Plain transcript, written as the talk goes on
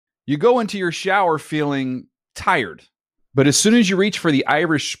You go into your shower feeling tired, but as soon as you reach for the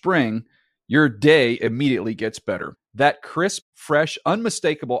Irish Spring, your day immediately gets better. That crisp, fresh,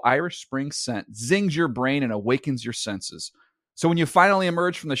 unmistakable Irish Spring scent zings your brain and awakens your senses. So when you finally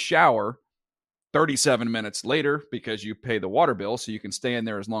emerge from the shower, 37 minutes later, because you pay the water bill so you can stay in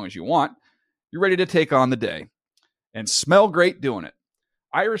there as long as you want, you're ready to take on the day. And smell great doing it.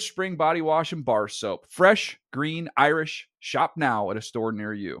 Irish Spring Body Wash and Bar Soap. Fresh, green, Irish. Shop now at a store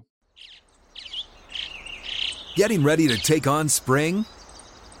near you. Getting ready to take on spring?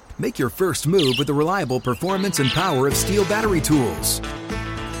 Make your first move with the reliable performance and power of Steel battery tools.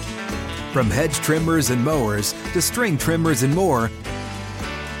 From hedge trimmers and mowers to string trimmers and more,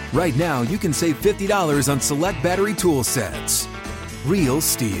 right now you can save $50 on select battery tool sets. Real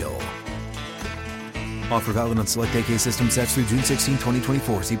Steel. Offer valid on select AK system sets through June 16,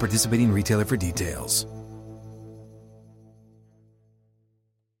 2024. See participating retailer for details.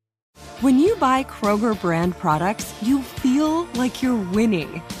 When you buy Kroger brand products, you feel like you're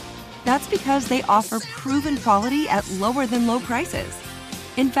winning. That's because they offer proven quality at lower than low prices.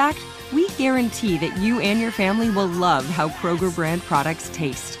 In fact, we guarantee that you and your family will love how Kroger brand products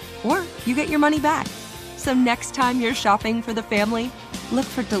taste, or you get your money back. So next time you're shopping for the family, look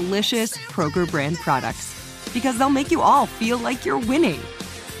for delicious Kroger brand products, because they'll make you all feel like you're winning.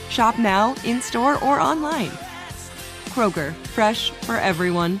 Shop now, in-store, or online. Kroger, fresh for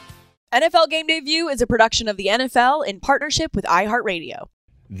everyone. NFL Game Day View is a production of the NFL in partnership with iHeartRadio.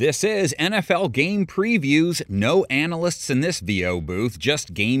 This is NFL Game Previews. No analysts in this VO booth,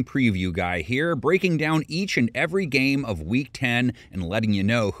 just game preview guy here, breaking down each and every game of Week 10 and letting you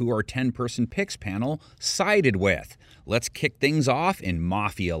know who our 10-person picks panel sided with. Let's kick things off in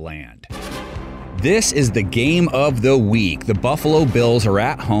Mafia Land. This is the game of the week. The Buffalo Bills are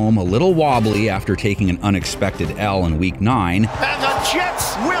at home, a little wobbly after taking an unexpected L in Week 9. And the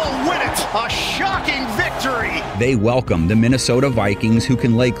Jets will win it. A shocking victory. They welcome the Minnesota Vikings, who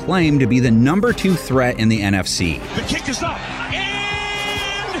can lay claim to be the number 2 threat in the NFC. The kick is up.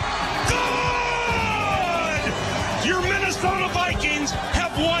 And good! Your Minnesota Vikings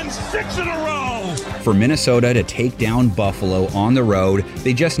have won 6 in a row. For Minnesota to take down Buffalo on the road,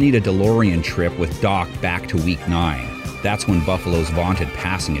 they just need a DeLorean trip with Doc back to Week 9. That's when Buffalo's vaunted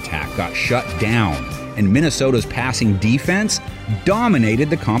passing attack got shut down, and Minnesota's passing defense dominated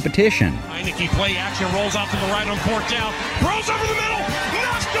the competition. Heineke play action, rolls out to the right on fourth down, throws over the middle,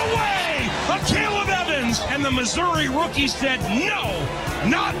 knocked away by Caleb Evans, and the Missouri rookie said, no,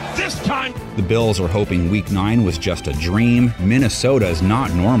 not this time. The Bills are hoping Week 9 was just a dream. Minnesota is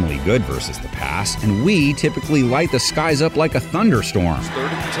not normally good versus the pass, and we typically light the skies up like a thunderstorm. 3rd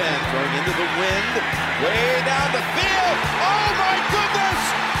and 10, going into the wind, way down the field. Oh my goodness,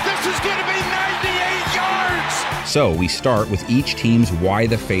 this is going to be 98 yards. So we start with each team's why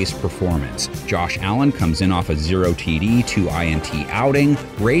the face performance. Josh Allen comes in off a 0 TD, 2 INT outing,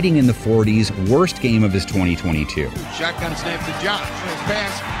 rating in the 40s, worst game of his 2022. Shotgun snap to Josh. His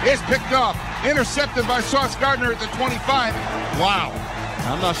pass is picked off, intercepted by Sauce Gardner at the 25. Wow.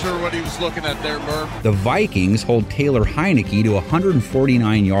 I'm not sure what he was looking at there, Burr. The Vikings hold Taylor Heineke to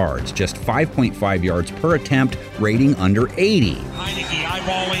 149 yards, just 5.5 yards per attempt, rating under 80. Heineke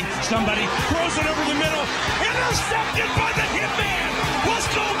eyeballing somebody, throws it over the middle, intercepted by the hitman. Let's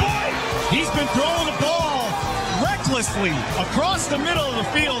go, boy! He's been throwing the ball recklessly across the middle of the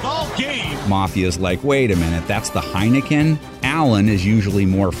field all game. Mafia's like, wait a minute, that's the Heineken? Allen is usually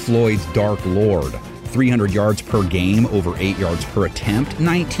more Floyd's Dark Lord. 300 yards per game, over 8 yards per attempt,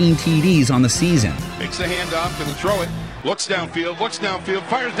 19 TDs on the season. Makes the handoff, gonna throw it. Looks downfield,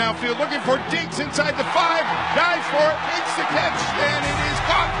 fires downfield, looking for Dinks inside the 5, dives for it, makes the catch, and it is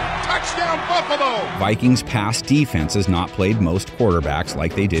caught. Touchdown, Buffalo! Vikings pass defense has not played most quarterbacks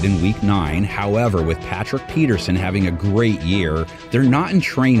like they did in Week 9. However, with Patrick Peterson having a great year, they're not in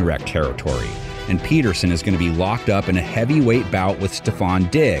train wreck territory. And Peterson is going to be locked up in a heavyweight bout with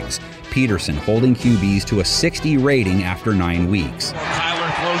Stephon Diggs. Peterson holding QBs to a 60 rating after 9 weeks. Tyler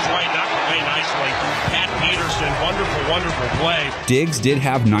throws right, knocked away nicely. Pat Peterson, wonderful play. Diggs did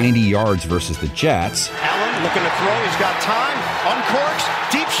have 90 yards versus the Jets. Allen looking to throw, he's got time,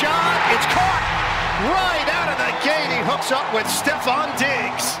 uncorks, deep shot, it's caught. Right out of the gate, he hooks up with Stephon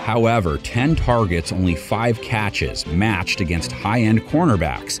Diggs. However, 10 targets, only 5 catches, matched against high-end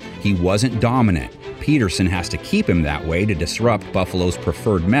cornerbacks. He wasn't dominant. Peterson has to keep him that way to disrupt Buffalo's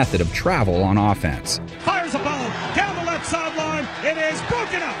preferred method of travel on offense. Fires a ball down the left sideline. It is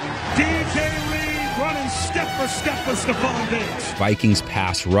broken up. DJ Reed running step for step with Stephon Diggs. Vikings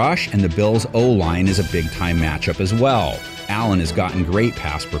pass rush and the Bills' O-line is a big-time matchup as well. Allen has gotten great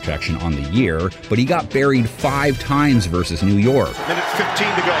pass protection on the year, but he got buried 5 times versus New York. Minute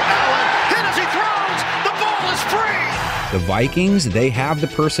 15 to go. Allen hit as he throws. The ball is free. The Vikings, they have the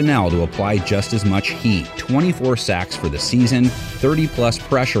personnel to apply just as much heat. 24 sacks for the season, 30-plus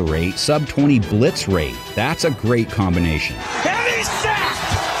pressure rate, sub-20 blitz rate. That's a great combination. And he's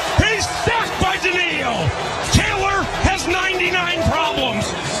sacked! He's sacked by Daniil! Taylor has 99 problems,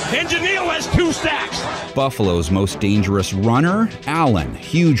 and Daniil has 2 sacks. Buffalo's most dangerous runner, Allen.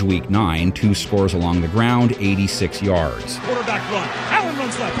 Huge week 9, 2 scores along the ground, 86 yards. Quarterback run. Allen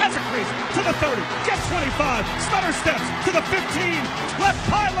runs left, has a crease to the 30, gets 25, stutter steps to the 15, left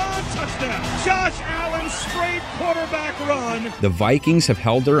pylon, touchdown. Josh Allen, straight quarterback run. The Vikings have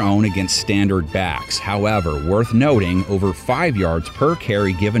held their own against standard backs. However, worth noting, over 5 yards per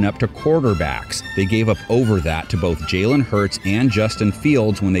carry given up to quarterbacks. They gave up over that to both Jalen Hurts and Justin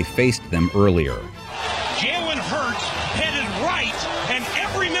Fields when they faced them earlier. Jalen Hurts headed right, and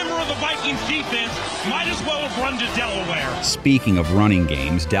every member of the Vikings defense might as well have run to Delaware. Speaking of running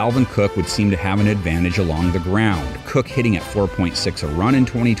games, Dalvin Cook would seem to have an advantage along the ground. Cook hitting at 4.6 a run in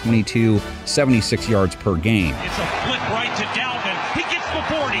 2022, 76 yards per game. It's a flick right to Dalvin. He gets the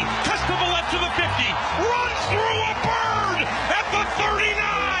 40, cuts to the left to the 50, runs through a bird at the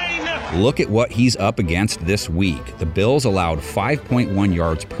 39. Look at what he's up against this week. The Bills allowed 5.1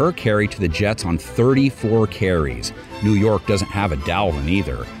 yards per carry to the Jets on 34 carries. New York doesn't have a Dalvin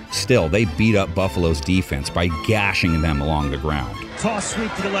either. Still, they beat up Buffalo's defense by gashing them along the ground. Toss sweep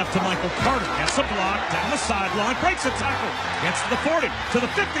to the left to Michael Carter. Gets a block down the sideline. Breaks a tackle. Gets to the 40 to the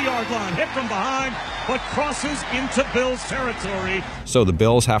 50-yard line. Hit from behind, but crosses into Bills territory. So the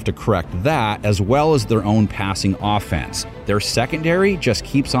Bills have to correct that as well as their own passing offense. Their secondary just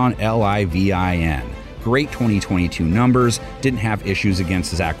keeps on LIVIN. Great 2022 numbers. Didn't have issues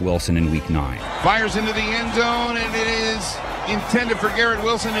against Zach Wilson in Week 9. Fires into the end zone, and it is intended for Garrett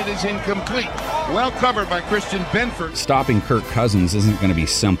Wilson. It is incomplete. Well covered by Christian Benford. Stopping Kirk Cousins isn't going to be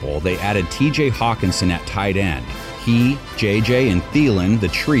simple. They added TJ Hawkinson at tight end. He, JJ, and Thielen, the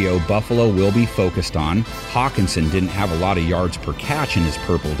trio Buffalo will be focused on. Hawkinson didn't have a lot of yards per catch in his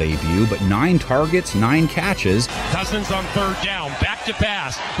purple debut, but 9 targets, 9 catches. Cousins on 3rd down, back to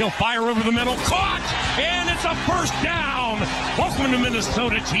pass. He'll fire over the middle, caught, and it's a 1st down. Welcome to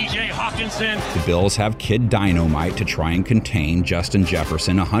Minnesota, TJ Hawkinson. The Bills have Kid Dynamite to try and contain Justin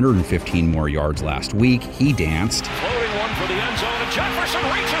Jefferson, 115 more yards last week. He danced. Floating one for the end zone, and Jefferson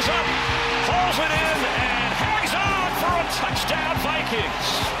reaches up, falls it in, and hangs on for a touchdown, Vikings.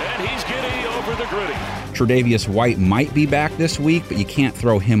 And he's giddy over the gritty. Tre'Davious White might be back this week, but you can't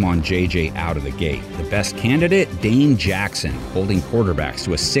throw him on JJ out of the gate. The best candidate, Dane Jackson, holding quarterbacks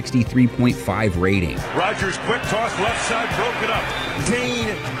to a 63.5 rating. Rodgers quick toss left side, broke it up.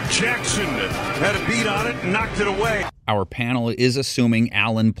 Dane Jackson had a beat on it and knocked it away. Our panel is assuming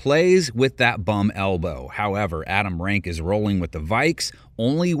Allen plays with that bum elbow. However, Adam Rank is rolling with the Vikes,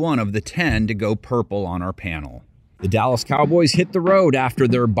 only one of the 10 to go purple on our panel. The Dallas Cowboys hit the road after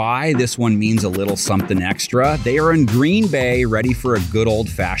their bye. This one means a little something extra. They are in Green Bay, ready for a good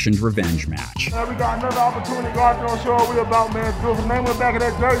old-fashioned revenge match. Man, we got another opportunity. Go out there and show what we're about, man. Build some name on the back of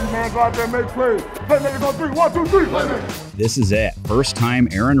that jersey, man. Go out there and make plays. Playmakers on 3. 1, 2, 3. Playmakers. This is it. First time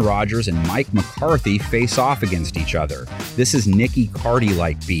Aaron Rodgers and Mike McCarthy face off against each other. This is Nicky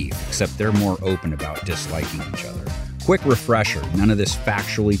Cardi-like beef, except they're more open about disliking each other. Quick refresher, none of this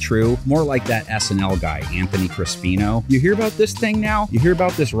factually true. More like that SNL guy, Anthony Crispino. You hear about this thing now? You hear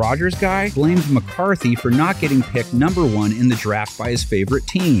about this Rodgers guy? Blamed McCarthy for not getting picked number 1 in the draft by his favorite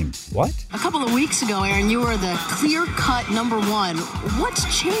team. What? A couple of weeks ago, Aaron, you were the clear-cut number 1.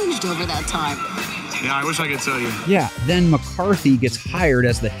 What's changed over that time? Yeah, I wish I could tell you. Yeah, then McCarthy gets hired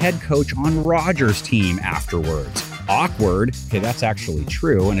as the head coach on Rodgers' team afterwards. Awkward. Okay, that's actually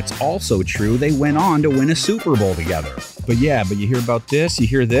true, and it's also true they went on to win a Super Bowl together. But you hear about this? You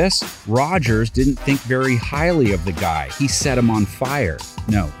hear this? Rodgers didn't think very highly of the guy. He set him on fire.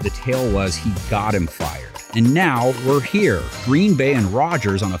 No, the tale was he got him fired. And now we're here, Green Bay and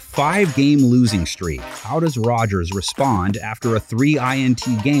Rodgers on a 5-game losing streak. How does Rodgers respond after a 3 INT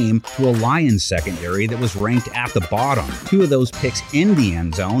game to a Lions secondary that was ranked at the bottom? 2 of those picks in the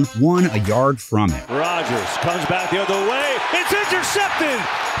end zone, 1 a yard from it. Rodgers comes back the other way. It's intercepted.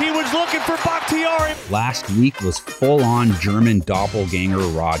 He was looking for Bakhtiari. Last week was full-on German doppelganger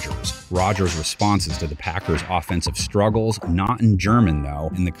Rodgers. Rodgers' responses to the Packers' offensive struggles, not in German though,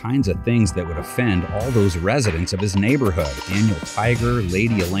 and the kinds of things that would offend all those residents of his neighborhood. Daniel Tiger,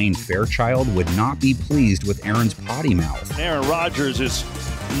 Lady Elaine Fairchild would not be pleased with Aaron's potty mouth. Aaron Rodgers is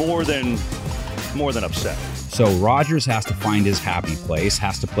more than more than upset. So Rodgers has to find his happy place,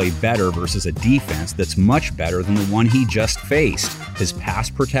 has to play better versus a defense that's much better than the one he just faced. His pass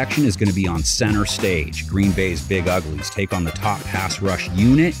protection is going to be on center stage. Green Bay's Big Uglies take on the top pass rush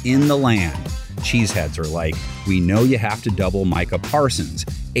unit in the land. Cheeseheads are like, we know you have to double Micah Parsons.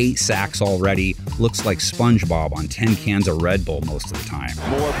 8 sacks already, looks like SpongeBob on 10 cans of Red Bull most of the time.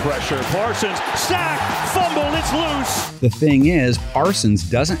 More pressure, Parsons, sack, fumble, it's loose. The thing is, Parsons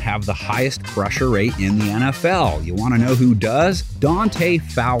doesn't have the highest pressure rate in the NFL. You want to know who does? Dante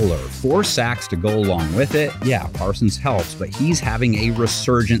Fowler. 4 sacks to go along with it. Yeah, Parsons helps, but he's having a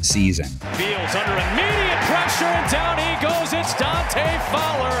resurgent season. Fields under immediate pressure, and down he goes. It's Dante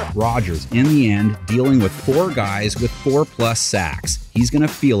Fowler. Rodgers, in the end, dealing with 4 guys with 4+ sacks. He's going to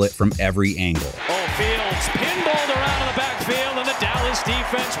feel it from every angle. Oh, Fields pinballed around in the backfield, and the Dallas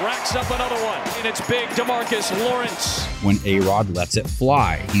defense racks up another one. And it's big DeMarcus Lawrence. When A-Rod lets it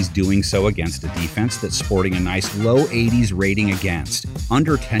fly, he's doing so against a defense that's sporting a nice low 80s rating against.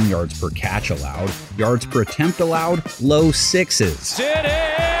 Under 10 yards per catch allowed, yards per attempt allowed, low 6s. It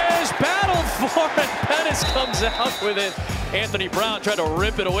is battled for it. Pettis comes out with it. Anthony Brown tried to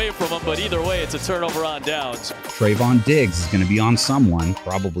rip it away from him, but either way, it's a turnover on downs. Trayvon Diggs is going to be on someone,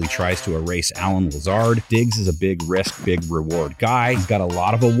 probably tries to erase Allen Lazard. Diggs is a big risk, big reward guy. He's got a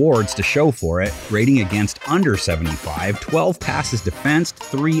lot of awards to show for it. Rating against under 75, 12 passes defensed,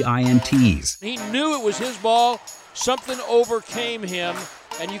 3 INTs. He knew it was his ball. Something overcame him,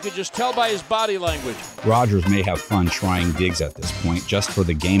 and you could just tell by his body language. Rodgers may have fun trying Diggs at this point, just for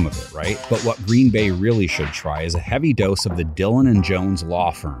the game of it, right? But what Green Bay really should try is a heavy dose of the Dillon and Jones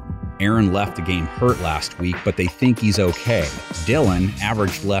law firm. Aaron left the game hurt last week, but they think he's okay. Dillon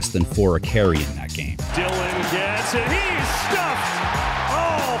averaged less than 4 a carry in that game. Dillon gets it. He's stuffed.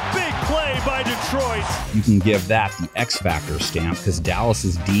 Oh, big play by Detroit. You can give that the X Factor stamp because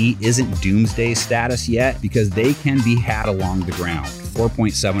Dallas's D isn't doomsday status yet because they can be had along the ground.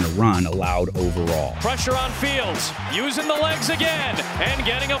 4.7 a run allowed overall. Pressure on Fields, using the legs again, and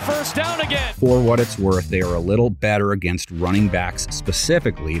getting a first down again. For what it's worth, they are a little better against running backs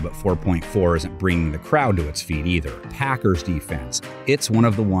specifically, but 4.4 isn't bringing the crowd to its feet either. Packers defense, it's one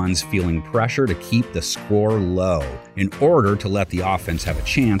of the ones feeling pressure to keep the score low in order to let the offense have a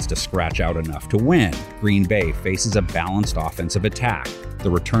chance to scratch out enough to win. Green Bay faces a balanced offensive attack. The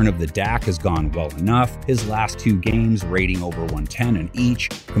return of the Dak has gone well enough. His last 2 games, rating over 110 in each,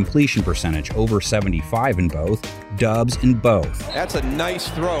 completion percentage over 75 in both, dubs in both. That's a nice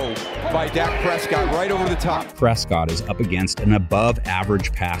throw by Dak Prescott right over the top. Prescott is up against an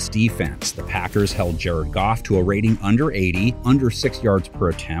above-average pass defense. The Packers held Jared Goff to a rating under 80, under 6 yards per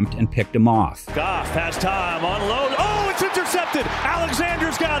attempt, and picked him off. Goff has time, unload. Oh, it's intercepted.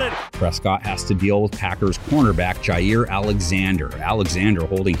 Alexander's got it. Prescott has to deal with Packers cornerback Jair Alexander. Alexander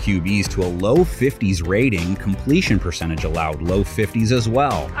holding QBs to a low 50s rating, completion percentage allowed low 50s as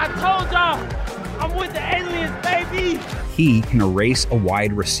well. I told y'all, I'm with the aliens, baby! He can erase a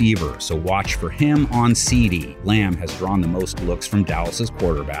wide receiver, so watch for him on CD. Lamb has drawn the most looks from Dallas's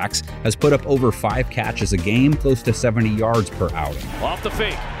quarterbacks, has put up over 5 catches a game, close to 70 yards per outing. Off the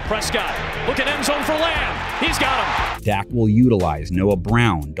fake, Prescott, look at end zone for Lamb. He's got him. Dak will utilize Noah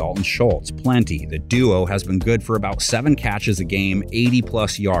Brown, Dalton Schultz, plenty. The duo has been good for about 7 catches a game,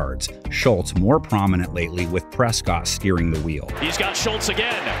 80+ yards. Schultz more prominent lately with Prescott steering the wheel. He's got Schultz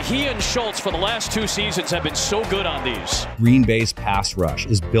again. He and Schultz for the last 2 seasons have been so good on these. Green Bay's pass rush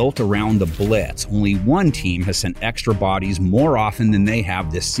is built around the blitz. Only one team has sent extra bodies more often than they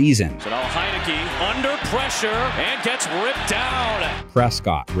have this season. So now Heineke under pressure and gets ripped down.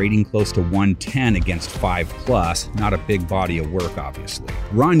 Prescott rating close to 110 against 5+, not a big body of work obviously.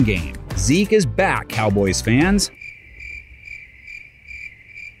 Run game. Zeke is back, Cowboys fans.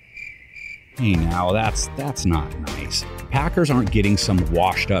 Hey now, that's not nice. Packers aren't getting some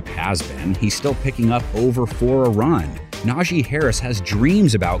washed up has-been. He's still picking up over 4 a run. Najee Harris has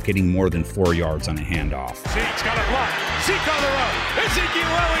dreams about getting more than 4 yards on a handoff. Zeke's got a block. Zeke on the run. Ezekiel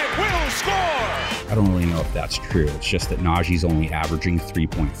Elliott will score. I don't really know if that's true. It's just that Najee's only averaging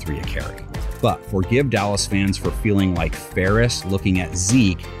 3.3 a carry. But forgive Dallas fans for feeling like Ferris looking at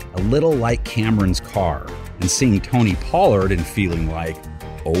Zeke a little like Cameron's car, and seeing Tony Pollard and feeling like,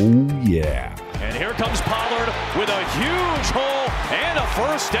 oh yeah. And here comes Pollard with a huge hole and a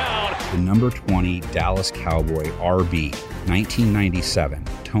first down. The number 20 Dallas Cowboy RB, 1997,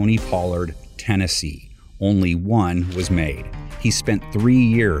 Tony Pollard, Tennessee. Only one was made. He spent 3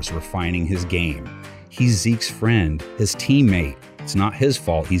 years refining his game. He's Zeke's friend, his teammate. It's not his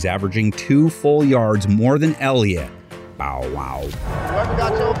fault he's averaging 2 full yards more than Elliott. Bow wow. Whoever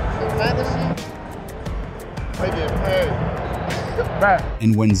got your fantasy, they get paid. back.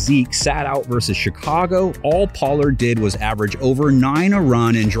 And when Zeke sat out versus Chicago, all Pollard did was average over 9 a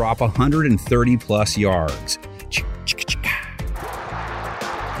run and drop 130-plus yards. Keep running.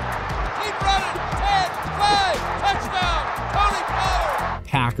 10, 5, touchdown, Tony Pollard.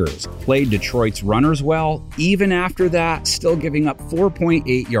 Packers played Detroit's runners well. Even after that, still giving up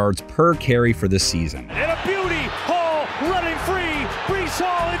 4.8 yards per carry for the season. And a beauty. Hall running free. Breece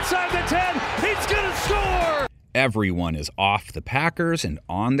Hall inside the 10. He's going to score. Everyone is off the Packers and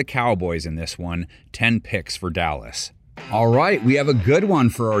on the Cowboys in this one. 10 picks for Dallas. All right, we have a good one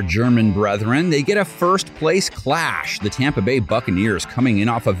for our German brethren. They get a first-place clash. The Tampa Bay Buccaneers coming in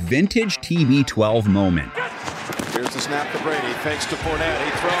off a vintage TB12 moment. Here's the snap to Brady. Fakes to Fournette.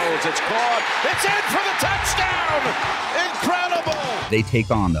 He throws. It's caught. It's in for the touchdown. Incredible. They take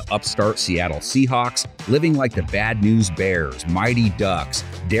on the upstart Seattle Seahawks, living like the Bad News Bears, Mighty Ducks,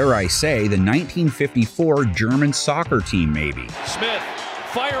 dare I say, the 1954 German soccer team maybe. Smith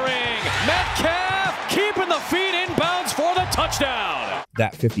firing. Metcalf keeping the feet inbounds for the touchdown.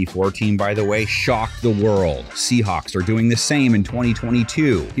 That 54 team, by the way, shocked the world. Seahawks are doing the same in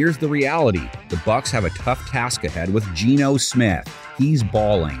 2022. Here's the reality. The Bucs have a tough task ahead with Geno Smith. He's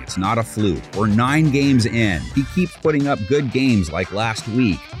balling. It's not a fluke. We're 9 games in. He keeps putting up good games like last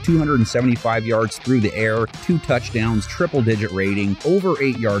week. 275 yards through the air, 2 touchdowns, triple-digit rating, over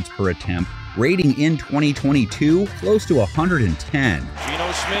 8 yards per attempt. Rating in 2022, close to 110.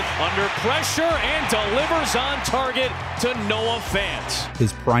 Geno Smith under pressure and delivers on target to Noah Fant.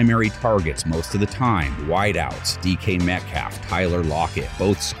 His primary targets most of the time, wideouts, DK Metcalf, Tyler Lockett,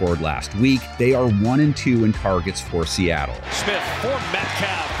 both scored last week. They are 1 and 2 in targets for Seattle. Smith for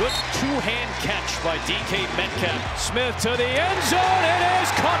Metcalf. Good two-hand catch by DK Metcalf. Smith to the end zone. It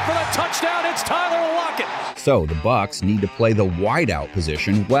is caught for the touchdown. It's Tyler Lockett. So the Bucs need to play the wideout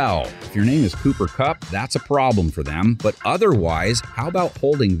position well. If your name is Cooper Kupp, that's a problem for them. But otherwise, how about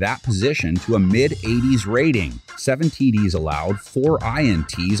holding that position to a mid-80s rating? 7 TDs allowed, 4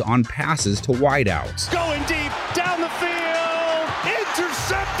 INTs on passes to wideouts. Going deep, down the field,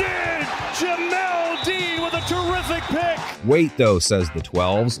 intercepted! Jamel Dean with a terrific pick. Wait though, says the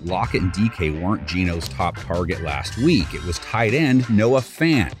 12s, Lockett and DK weren't Geno's top target last week. It was tight end Noah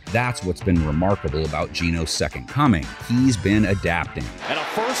Fant. That's what's been remarkable about Geno's second coming. He's been adapting. And a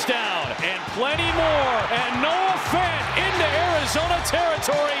first down, and plenty more, and Noah Fant into Arizona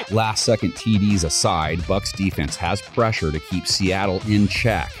territory. Last-second TDs aside, Bucs defense has pressure to keep Seattle in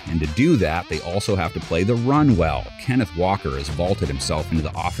check. And to do that, they also have to play the run well. Kenneth Walker has vaulted himself into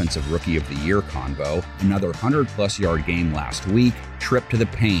the Offensive Rookie of the Year convo. Another 100-plus yard game last week. Trip to the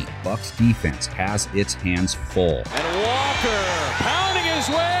paint. Bucs defense has its hands full. And Walker pounding his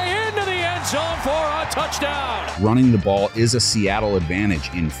way into the end zone for a touchdown. Running the ball is a Seattle advantage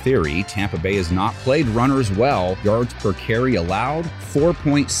in theory. Tampa Bay has not played runners well. Yards per carry allowed,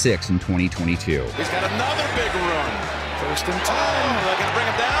 4.6 in 2022. He's got another big run. First and 10. They're going to bring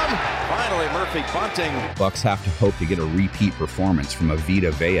him down. Finally, Murphy bunting. Bucs have to hope to get a repeat performance from a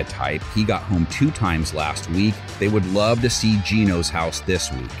Vita Vea type. He got home 2 times last week. They would love to see Geno's house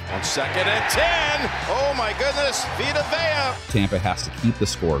this week. On 2nd and 10. Oh my goodness, Vita Vea. Tampa has to keep the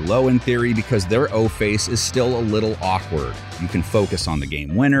score low in theory because their O-face is still a little awkward. You can focus on the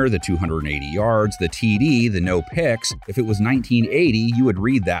game winner, the 280 yards, the TD, the no picks. If it was 1980, you would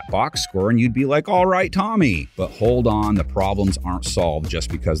read that box score and you'd be like, all right, Tommy. But hold on, the problems aren't solved just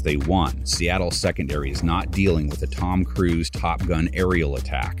because they won. Seattle's secondary is not dealing with a Tom Cruise Top Gun aerial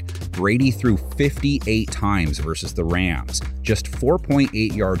attack. Brady threw 58 times versus the Rams, just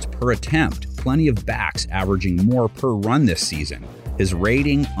 4.8 yards per attempt. Plenty of backs averaging more per run this season. His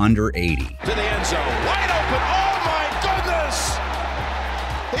rating under 80. To the end zone, wide open. Oh my goodness!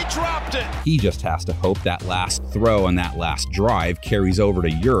 He dropped it. He just has to hope that last throw and that last drive carries over to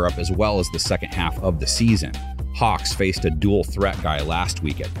Europe as well as the second half of the season. Hawks faced a dual threat guy last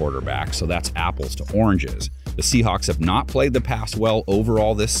week at quarterback, so that's apples to oranges. The Seahawks have not played the pass well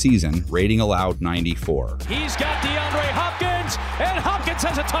overall this season, rating allowed 94. He's got DeAndre Hopkins, and Hopkins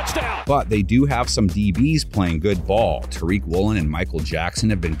has a touchdown. But they do have some DBs playing good ball. Tariq Woolen and Michael Jackson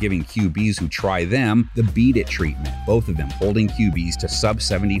have been giving QBs who try them the beat it treatment, both of them holding QBs to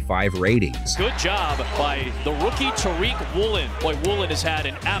sub-75 ratings. Good job by the rookie Tariq Woolen. Boy, Woolen has had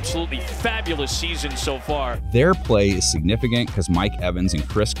an absolutely fabulous season so far. Their play is significant because Mike Evans and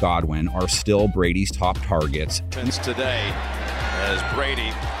Chris Godwin are still Brady's top targets. Today as Brady,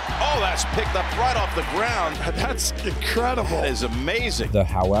 that's picked up right off the ground. That's incredible. That is amazing.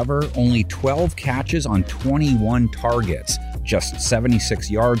 However, only 12 catches on 21 targets, just 76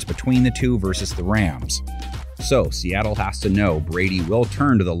 yards between the two versus the Rams. So Seattle has to know Brady will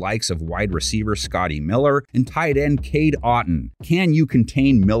turn to the likes of wide receiver Scotty Miller and tight end Cade Otton. Can you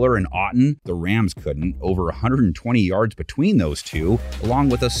contain Miller and Otton? The Rams couldn't. Over 120 yards between those two, along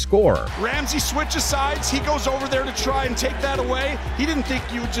with a score. Ramsey switches sides. He goes over there to try and take that away. He didn't think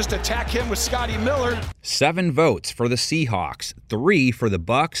you would just attack him with Scotty Miller. 7 votes for the Seahawks, 3 for the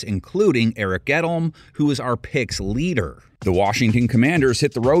Bucs, including Eric Edholm, who is our picks leader. The Washington Commanders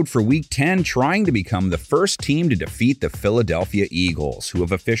hit the road for Week 10, trying to become the first team to defeat the Philadelphia Eagles, who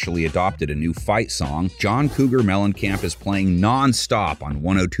have officially adopted a new fight song. John Cougar Mellencamp is playing non-stop on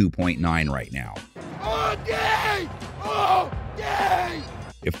 102.9 right now. Oh, yay! Oh, yay!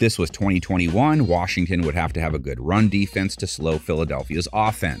 If this was 2021, Washington would have to have a good run defense to slow Philadelphia's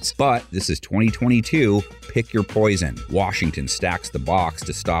offense. But this is 2022. Pick your poison. Washington stacks the box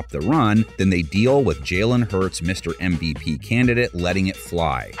to stop the run, then they deal with Jalen Hurts, Mr. MVP candidate, letting it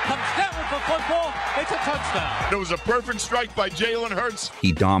fly. Comes down with the football. It's a touchdown. It was a perfect strike by Jalen Hurts.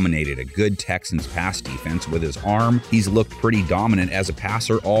 He dominated a good Texans pass defense with his arm. He's looked pretty dominant as a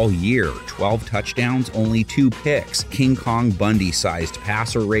passer all year. 12 touchdowns, only 2 picks. King Kong Bundy-sized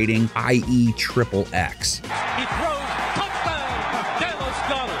passer rating, i.e. triple X. He throws. Touchdown. Dallas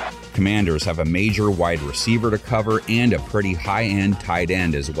Goedert. Commanders have a major wide receiver to cover and a pretty high-end tight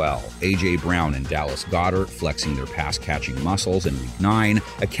end as well. A.J. Brown and Dallas Goedert, flexing their pass-catching muscles in Week 9,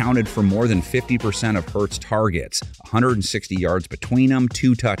 accounted for more than 50% of Hurts' targets, 160 yards between them,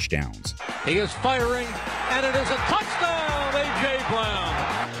 2 touchdowns. He is firing, and it is a touchdown, A.J.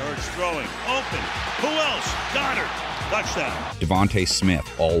 Brown. Hurts throwing. Open. Who else? Goddard. Touchdown. Devontae Smith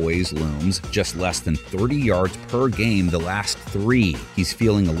always looms, just less than 30 yards per game the last 3. He's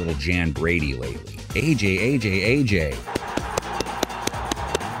feeling a little Jan Brady lately. AJ.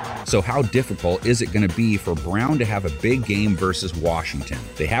 So how difficult is it going to be for Brown to have a big game versus Washington?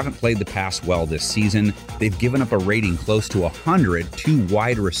 They haven't played the pass well this season. They've given up a rating close to 100 to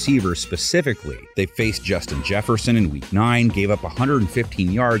wide receivers specifically. They faced Justin Jefferson in Week 9, gave up 115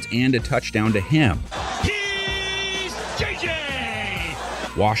 yards and a touchdown to him.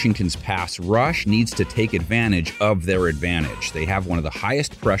 Washington's pass rush needs to take advantage of their advantage. They have one of the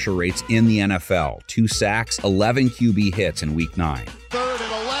highest pressure rates in the NFL. 2 sacks, 11 QB hits in Week 9. 3rd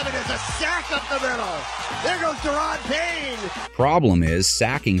and 11 is a sack up the middle. There goes Deron Payne. Problem is,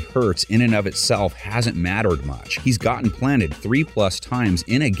 sacking Hurts in and of itself hasn't mattered much. He's gotten planted 3+ times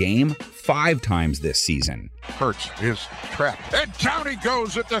in a game, 5 times this season. Hurts is trapped. And down he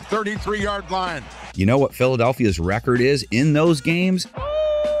goes at the 33-yard line. You know what Philadelphia's record is in those games?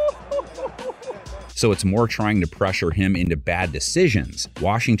 So it's more trying to pressure him into bad decisions.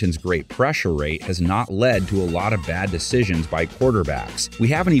 Washington's great pressure rate has not led to a lot of bad decisions by quarterbacks. We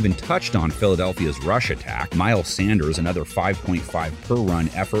haven't even touched on Philadelphia's rush attack. Miles Sanders, another 5.5 per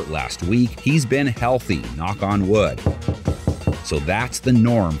run effort last week. He's been healthy, knock on wood. So that's the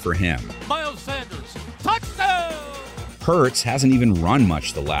norm for him. Miles Sanders. Touchdown! Hurts hasn't even run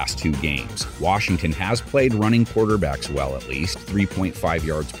much the last 2 games. Washington has played running quarterbacks well at least, 3.5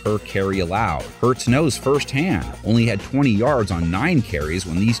 yards per carry allowed. Hurts knows firsthand, only had 20 yards on 9 carries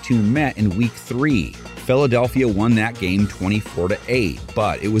when these two met in Week 3. Philadelphia won that game 24-8,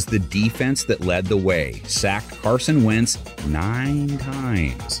 but it was the defense that led the way. Sacked Carson Wentz 9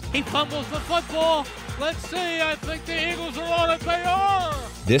 times. He fumbles the football. Let's see, I think the Eagles are on it. They are!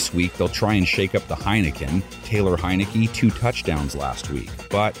 This week, they'll try and shake up the Heineken. Taylor Heineke, 2 touchdowns last week,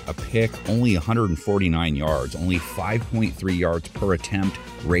 but a pick, only 149 yards, only 5.3 yards per attempt,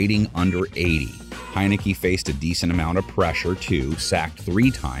 rating under 80. Heineke faced a decent amount of pressure, too, sacked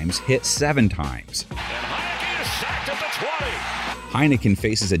 3 times, hit 7 times. And Heineke is sacked at the 20. Heineken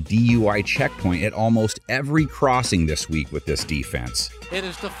faces a DUI checkpoint at almost every crossing this week with this defense. It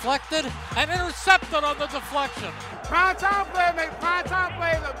is deflected and intercepted on the deflection. Prime time play, mate. Prime time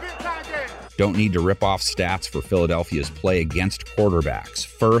play is a big time game. Don't need to rip off stats for Philadelphia's play against quarterbacks.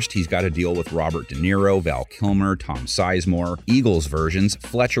 First, he's got to deal with Robert De Niro, Val Kilmer, Tom Sizemore. Eagles versions,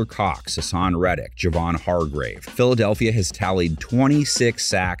 Fletcher Cox, Hassan Reddick, Javon Hargrave. Philadelphia has tallied 26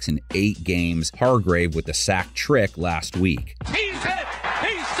 sacks in 8 games. Hargrave with the sack trick last week. He's hit!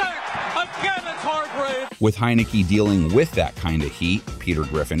 He's sacked! Again, it's Hargrave! With Heineke dealing with that kind of heat, Peter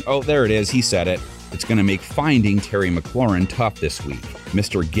Griffin, oh, there it is, he said it. It's going to make finding Terry McLaurin tough this week.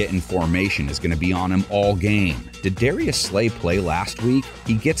 Mr. Get in formation is going to be on him all game. Did Darius Slay play last week?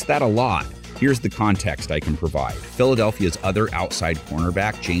 He gets that a lot. Here's the context I can provide. Philadelphia's other outside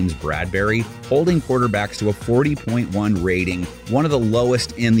cornerback, James Bradberry, holding quarterbacks to a 40.1 rating, one of the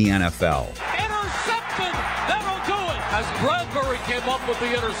lowest in the NFL. Interception! That'll do it! As Bradberry came up with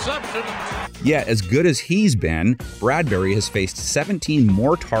the interception. Yeah, as good as he's been, Bradberry has faced 17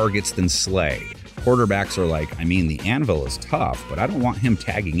 more targets than Slay. Quarterbacks are like, the anvil is tough, but I don't want him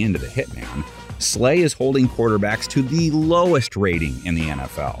tagging into the hitman. Slay is holding quarterbacks to the lowest rating in the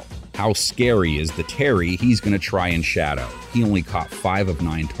NFL. How scary is the Terry he's going to try and shadow? He only caught 5 of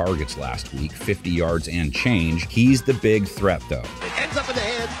 9 targets last week, 50 yards and change. He's the big threat, though. It ends up in the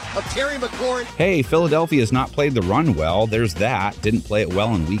head of Terry McLaurin. Hey, Philadelphia's not played the run well. There's that. Didn't play it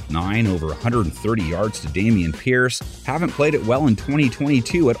well in Week 9, over 130 yards to Dameon Pierce. Haven't played it well in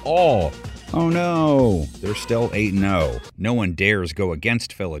 2022 at all. Oh no, they're still 8-0. No one dares go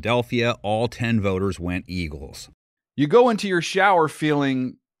against Philadelphia. All 10 voters went Eagles. You go into your shower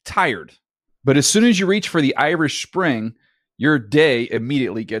feeling tired, but as soon as you reach for the Irish Spring, your day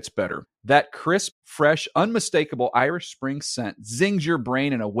immediately gets better. That crisp, fresh, unmistakable Irish Spring scent zings your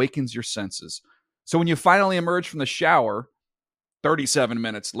brain and awakens your senses. So when you finally emerge from the shower, 37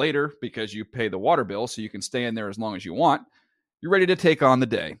 minutes later, because you pay the water bill so you can stay in there as long as you want, you're ready to take on the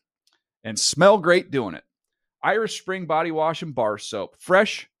day. And smell great doing it. Irish Spring Body Wash and Bar Soap.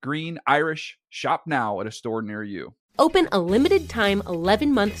 Fresh, green, Irish. Shop now at a store near you. Open a limited-time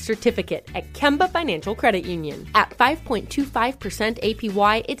 11-month certificate at Kemba Financial Credit Union. At 5.25%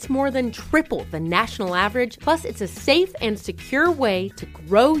 APY, it's more than triple the national average, plus it's a safe and secure way to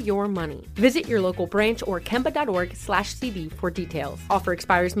grow your money. Visit your local branch or kemba.org/cb for details. Offer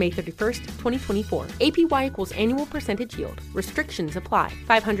expires May 31st, 2024. APY equals annual percentage yield. Restrictions apply.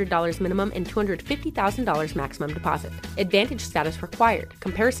 $500 minimum and $250,000 maximum deposit. Advantage status required.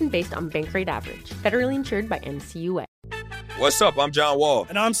 Comparison based on bank rate average. Federally insured by NCUA. What's up? I'm John Wall.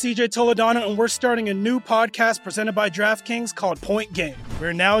 And I'm CJ Toledano, and we're starting a new podcast presented by DraftKings called Point Game.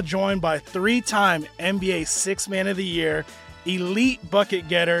 We're now joined by 3-time NBA Sixth Man of the Year, elite bucket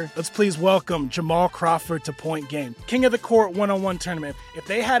getter. Let's please welcome Jamal Crawford to Point Game. King of the Court one-on-one tournament. If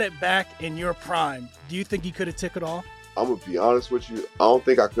they had it back in your prime, do you think you could have took it all? I'm going to be honest with you. I don't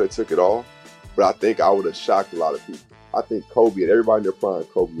think I could have took it all, but I think I would have shocked a lot of people. I think Kobe and everybody in their prime,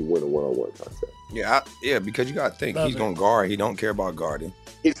 Kobe would win a one-on-one contest. Yeah, because you got to think, he's going to guard. He don't care about guarding.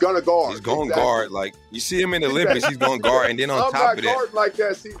 He's going to guard. He's going to guard. Like, you see him in the Olympics, he's going to guard. And then on top of that. Like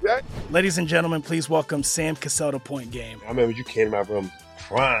that, see that? Ladies and gentlemen, please welcome Sam Cassell to Point Game. I remember you came out from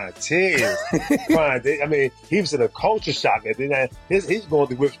prime 10. He was in a culture shock. And then he's going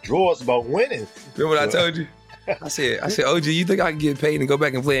through withdrawals about winning. Remember what I told you? I said, OG, you think I can get paid and go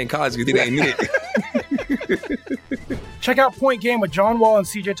back and play in college because it ain't it? Check out Point Game with John Wall and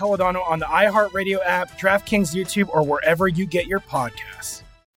CJ Toledano on the iHeartRadio app, DraftKings YouTube, or wherever you get your podcasts.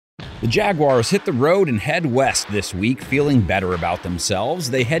 The Jaguars hit the road and head west this week, feeling better about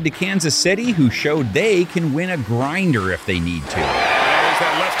themselves. They head to Kansas City, who showed they can win a grinder if they need to. There's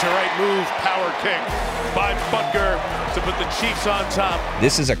that left-to-right move, power kick by Butker to put the Chiefs on top.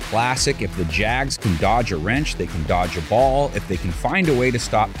 This is a classic. If the Jags can dodge a wrench, they can dodge a ball. If they can find a way to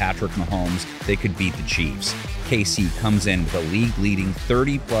stop Patrick Mahomes, they could beat the Chiefs. KC comes in with a league-leading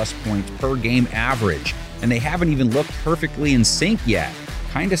 30-plus points per game average, and they haven't even looked perfectly in sync yet.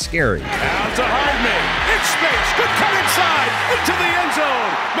 Kind of scary. Down to Hardman. In space. Good cut inside. Into the end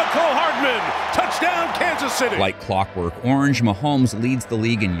zone. Mecole Hardman. Touchdown, Kansas City. Like clockwork orange, Mahomes leads the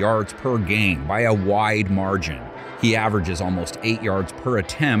league in yards per game by a wide margin. He averages almost 8 yards per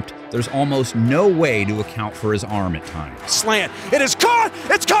attempt. There's almost no way to account for his arm at times. Slant. It is caught.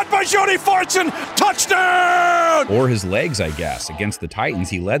 It's caught by Jody Fortson. Touchdown! Or his legs, I guess. Against the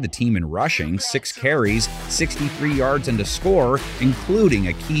Titans, he led the team in rushing, 6 carries, 63 yards, and a score, including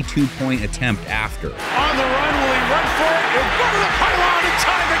a key 2-point attempt after. On the run, will he run for it? He'll go to the pylon and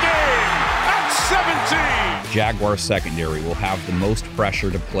tie the game at 17. Jaguar secondary will have the most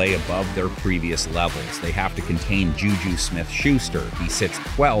pressure to play above their previous levels. They have to contain Juju Smith-Schuster. He sits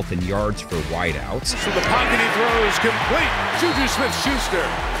 12th in yards for wideouts. So the pocket he throws complete. Juju Smith-Schuster.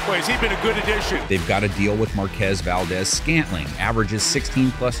 Boy, has he been a good addition. They've got to deal with Marquez Valdez-Scantling. Averages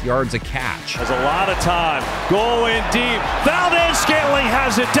 16-plus yards a catch. Has a lot of time. Going deep. Valdez-Scantling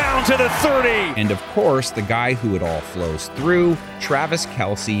has it down to the 30. And of course, the guy who it all flows through, Travis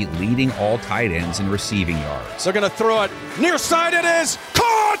Kelce, leading all tight ends in receiving yards. They're going to throw it. Near side it is.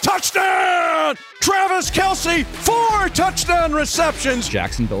 Caught! Touchdown! Travis Kelce, 4 touchdown receptions.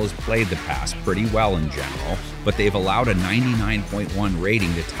 Jacksonville has played the pass pretty well in general, but they've allowed a 99.1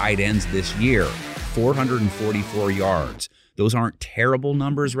 rating to tight ends this year, 444 yards. Those aren't terrible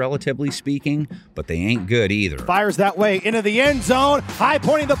numbers, relatively speaking, but they ain't good either. Fires that way into the end zone. High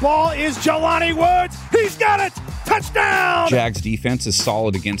pointing the ball is Jelani Woods. He's got it. Touchdown! Jags defense is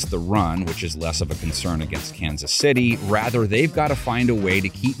solid against the run, which is less of a concern against Kansas City. Rather, they've got to find a way to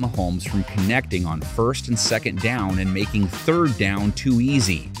keep Mahomes from connecting on first and second down and making third down too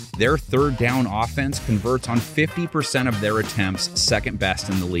easy. Their third down offense converts on 50% of their attempts, second best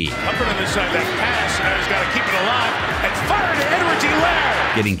in the league. Up on the side, that pass, and he's got to keep it alive. It's fired to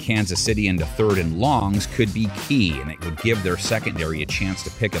Edwards-Helaire. Getting Kansas City into third and longs could be key, and it would give their secondary a chance to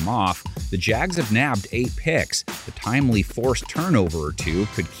pick him off. The Jags have nabbed 8 picks. The timely forced turnover or two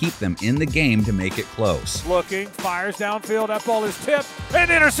could keep them in the game to make it close. Looking, fires downfield, that ball is tipped and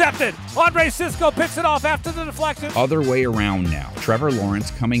intercepted. Andre Cisco picks it off after the deflection. Other way around now. Trevor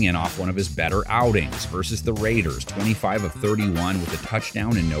Lawrence coming in off one of his better outings versus the Raiders, 25 of 31 with a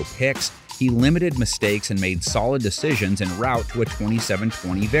touchdown and no picks. He limited mistakes and made solid decisions en route to a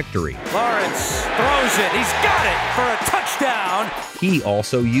 27-20 victory. Lawrence throws it. He's got it for a touchdown. He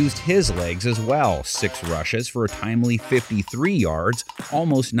also used his legs as well. 6 rushes for a timely 53 yards,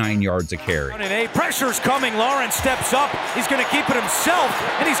 almost 9 yards a carry. Pressure's coming. Lawrence steps up. He's going to keep it himself,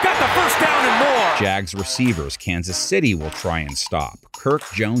 and he's got the first down and more. Jags receivers, Kansas City will try and stop. Kirk,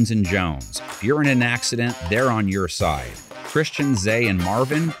 Jones, and Jones. If you're in an accident, they're on your side. Christian, Zay, and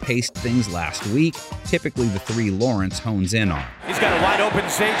Marvin paced things last week, typically the 3 Lawrence hones in on. He's got a wide open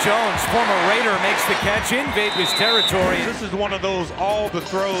Zay Jones. Former Raider makes the catch in Vegas territory. This is one of those all the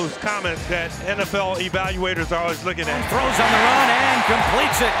throws comments that NFL evaluators are always looking at. Throws on the run and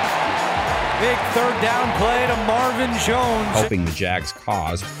completes it. Big third down play to Marvin Jones. Helping the Jags'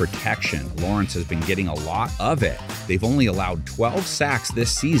 cause, protection. Lawrence has been getting a lot of it. They've only allowed 12 sacks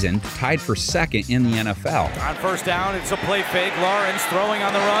this season, tied for second in the NFL. On first down, it's a play fake. Lawrence throwing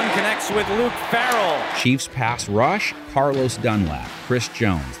on the run, connects with Luke Farrell. Chiefs pass rush, Carlos Dunlap, Chris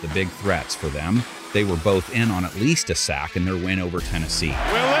Jones, the big threats for them. They were both in on at least a sack in their win over Tennessee.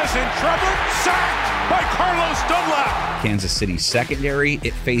 Willis and Trevor sacked by Carlos Dunlap. Kansas City's secondary,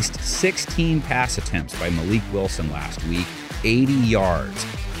 it faced 16 pass attempts by Malik Wilson last week, 80 yards.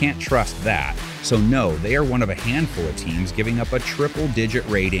 Can't trust that. So no, they are one of a handful of teams giving up a triple-digit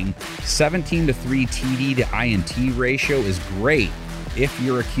rating. 17-3 TD to INT ratio is great if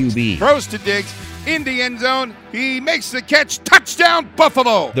you're a QB. Throws to Diggs. In the end zone, he makes the catch. Touchdown,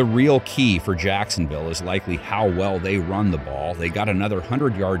 Buffalo! The real key for Jacksonville is likely how well they run the ball. They got another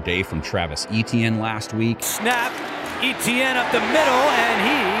 100-yard day from Travis Etienne last week. Snap, Etienne up the middle, and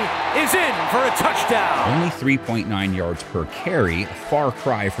he is in for a touchdown. Only 3.9 yards per carry, a far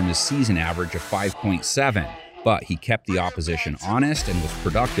cry from his season average of 5.7. But he kept the opposition honest and was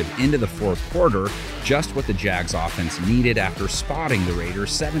productive into the fourth quarter, just what the Jags offense needed after spotting the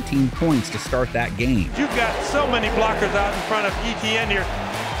Raiders 17 points to start that game. You've got so many blockers out in front of Etienne here.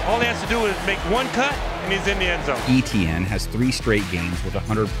 All he has to do is make one cut, and he's in the end zone. Etienne has 3 straight games with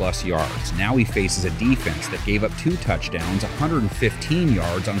 100-plus yards. Now he faces a defense that gave up 2 touchdowns, 115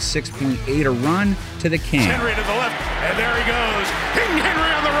 yards on 6.8 a run to the King. Henry to the left, and there he goes. King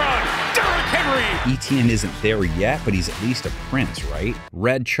Henry on the run. Derrick Henry. Etienne isn't there yet, but he's at least a prince, right?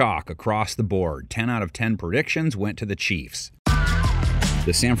 Red chalk across the board. 10 out of 10 predictions went to the Chiefs.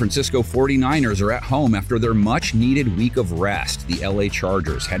 The San Francisco 49ers are at home after their much-needed week of rest. The LA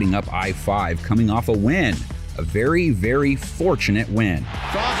Chargers heading up I-5, coming off a win. A very, very fortunate win.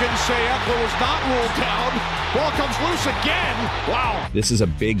 Falcons say Eckler was not ruled down. Ball comes loose again. Wow. This is a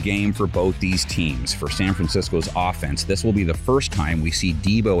big game for both these teams. For San Francisco's offense, this will be the first time we see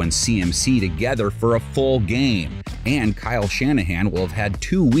Debo and CMC together for a full game. And Kyle Shanahan will have had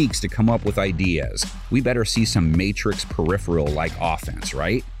 2 weeks to come up with ideas. We better see some Matrix peripheral-like offense,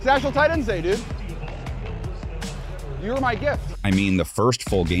 right? It's National Tight Ends Day, dude. You were my gift. I mean, the first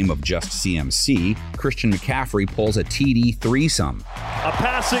full game of just CMC, Christian McCaffrey pulls a TD threesome. A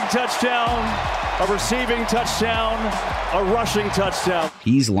passing touchdown, a receiving touchdown, a rushing touchdown.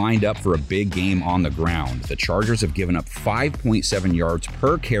 He's lined up for a big game on the ground. The Chargers have given up 5.7 yards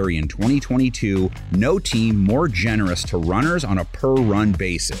per carry in 2022. No team more generous to runners on a per-run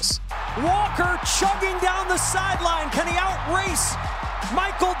basis. Walker chugging down the sideline. Can he outrace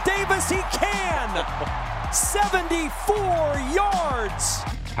Michael Davis? He can. 74 yards.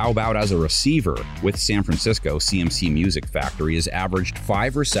 How about as a receiver? With San Francisco, CMC Music Factory has averaged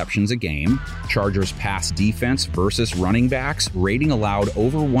 5 receptions a game. Chargers pass defense versus running backs, rating allowed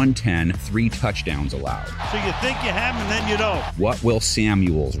over 110, 3 touchdowns allowed. So you think you have him and then you don't. What will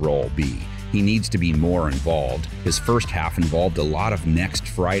Samuel's role be? He needs to be more involved. His first half involved a lot of next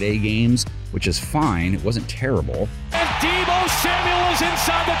Friday games, which is fine. It wasn't terrible. And Deebo Samuel is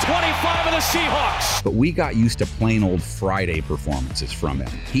inside the 25 of the Seahawks. But we got used to plain old Friday performances from him.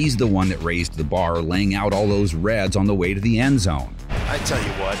 He's the one that raised the bar, laying out all those reds on the way to the end zone. I tell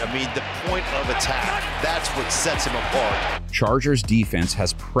you what, I mean, the point of attack, that's what sets him apart. Chargers defense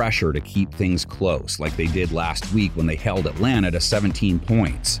has pressure to keep things close, like they did last week when they held Atlanta to 17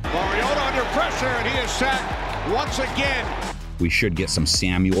 points. Mariota under pressure, and he is sacked once again. We should get some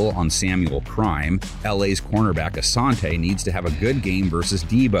Samuel on Samuel crime. LA's cornerback Asante needs to have a good game versus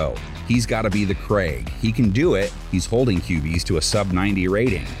Debo. He's got to be the Craig. He can do it. He's holding QBs to a sub-90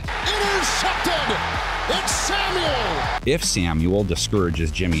 rating. Intercepted! It's Samuel! If Samuel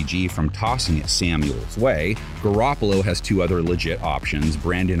discourages Jimmy G from tossing it Samuel's way, Garoppolo has two other legit options.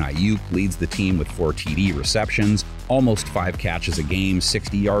 Brandon Ayuk leads the team with 4 TD receptions, almost 5 catches a game,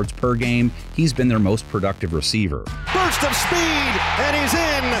 60 yards per game. He's been their most productive receiver. Burst of speed, and he's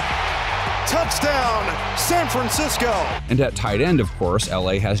in! Touchdown, San Francisco! And at tight end, of course,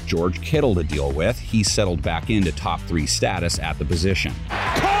 LA has George Kittle to deal with. He's settled back into top 3 status at the position.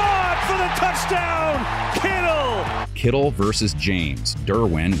 Caught for the touchdown, Kittle! Kittle versus James.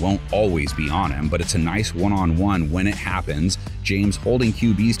 Derwin won't always be on him, but it's a nice one-on-one when it happens. James holding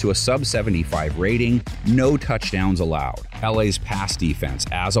QBs to a sub-75 rating, no touchdowns allowed. LA's pass defense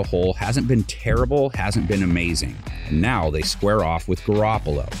as a whole hasn't been terrible, hasn't been amazing. And now they square off with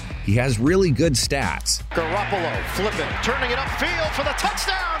Garoppolo. He has really good stats. Garoppolo flipping, turning it upfield for the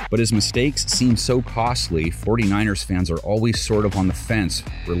touchdown! But his mistakes seem so costly, 49ers fans are always sort of on the fence,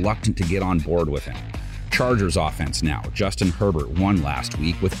 reluctant to get on board with him. Chargers offense now. Justin Herbert won last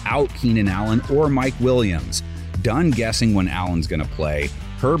week without Keenan Allen or Mike Williams. Done guessing when Allen's going to play,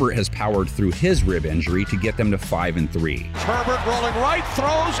 Herbert has powered through his rib injury to get them to 5-3. Herbert rolling right,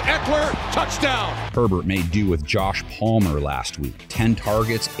 throws, Eckler, touchdown. Herbert made do with Josh Palmer last week. 10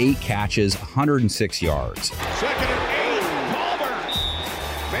 targets, 8 catches, 106 yards. 2nd and 8, Palmer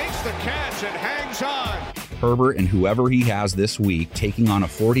makes the catch and hangs on. Herbert and whoever he has this week taking on a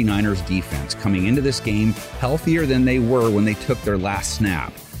 49ers defense coming into this game healthier than they were when they took their last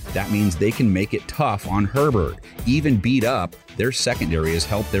snap. That means they can make it tough on Herbert. Even beat up, their secondary has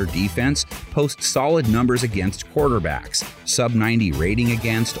helped their defense post solid numbers against quarterbacks. Sub-90 rating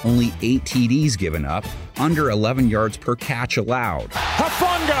against, only 8 TDs given up, under 11 yards per catch allowed.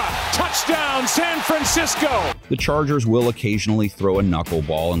 Hufanga, touchdown, San Francisco! The Chargers will occasionally throw a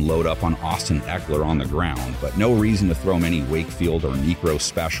knuckleball and load up on Austin Eckler on the ground, but no reason to throw many Wakefield or Necro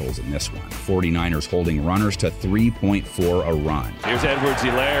specials in this one. 49ers holding runners to 3.4 a run. Here's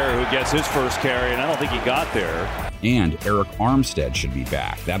Edwards-Helaire, who gets his first carry, and I don't think he got there. And Eric Armstead should be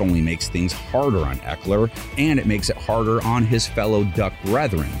back. That only makes things harder on Eckler, and it makes it harder on his fellow Duck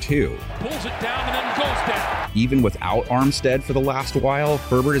brethren, too. Pulls it down and then goes down. Even without Armstead for the last while,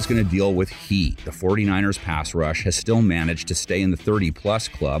 Herbert is going to deal with heat. The 49ers pass rush has still managed to stay in the 30-plus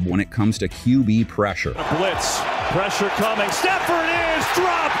club when it comes to QB pressure. A blitz, pressure coming, Stafford is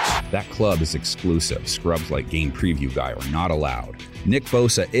dropped! That club is exclusive. Scrubs like Game Preview Guy are not allowed. Nick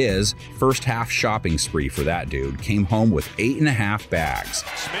Bosa is first half shopping spree for that dude. Came home with 8.5 bags.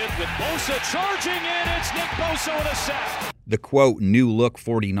 Smith with Bosa charging in. It's Nick Bosa with a sack. The quote, new look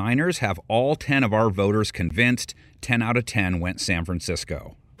 49ers have all 10 of our voters convinced. 10 out of 10 went San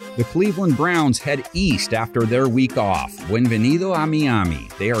Francisco. The Cleveland Browns head east after their week off. Bienvenido a Miami.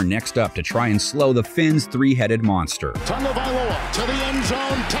 They are next up to try and slow the Finns' 3-headed monster. Tagovailoa to the end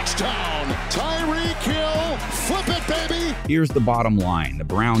zone, touchdown. Tyreek Hill, flip it, baby. Here's the bottom line. The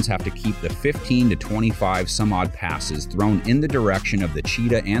Browns have to keep the 15 to 25 some odd passes thrown in the direction of the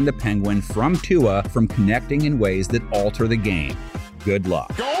Cheetah and the Penguin from Tua from connecting in ways that alter the game. Good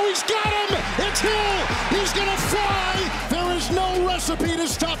luck. Oh, he's got him! It's Hill! He's gonna fly! There is no recipe to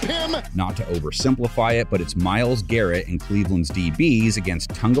stop him! Not to oversimplify it, but it's Myles Garrett and Cleveland's DBs against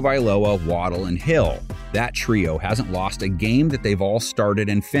Tagovailoa, Waddle, and Hill. That trio hasn't lost a game that they've all started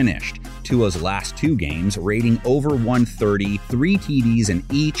and finished. Tua's last 2 games, rating over 130, 3 TDs in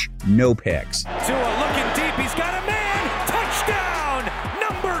each, no picks. Tua looking deep, he's got a man! Touchdown!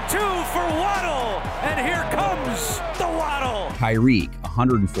 Number 2 for Waddle! And here comes the Waddle! Tyreek,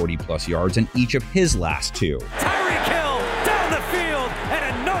 140-plus yards in each of his last 2. Tyreek Hill down the field,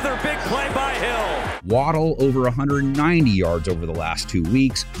 and another big play by Hill. Waddle over 190 yards over the last 2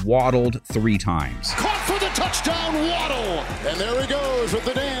 weeks, waddled 3 times. Caught for the touchdown, Waddle! And there he goes with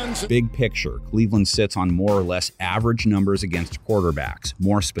the dance. Big picture, Cleveland sits on more or less average numbers against quarterbacks.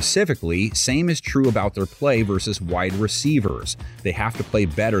 More specifically, same is true about their play versus wide receivers. They have to play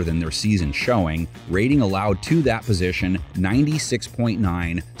better than their season showing. Rating allowed to that position,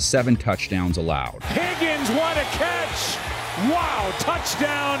 96.9, 7 touchdowns allowed. Higgins, what a catch! Wow,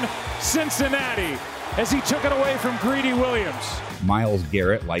 touchdown Cincinnati as he took it away from Greedy Williams. Myles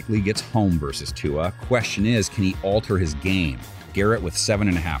Garrett likely gets home versus Tua. Question is, can he alter his game? Garrett with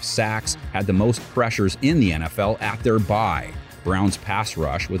 7.5 sacks had the most pressures in the NFL at their bye. Browns pass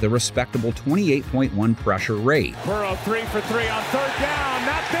rush with a respectable 28.1 pressure rate. Burrow 3 for 3 on 3rd down,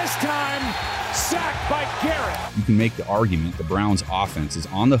 not this time. Sacked by Garrett. You can make the argument the Browns offense is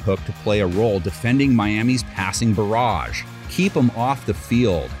on the hook to play a role defending Miami's passing barrage. Keep them off the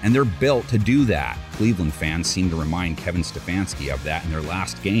field, and they're built to do that. Cleveland fans seem to remind Kevin Stefanski of that in their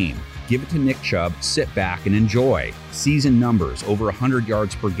last game. Give it to Nick Chubb, sit back and enjoy. Season numbers, over 100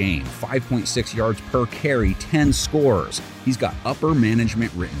 yards per game, 5.6 yards per carry, 10 scores. He's got upper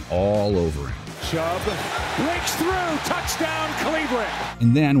management written all over him. Chubb breaks through, touchdown Cleveland.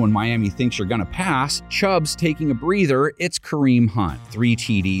 And then when Miami thinks you're going to pass, Chubb's taking a breather. It's Kareem Hunt. 3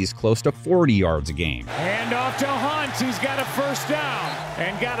 TDs, close to 40 yards a game. Hand off to Hunt. He's got a first down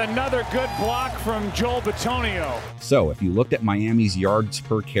and got another good block from Joel Bitonio. So if you looked at Miami's yards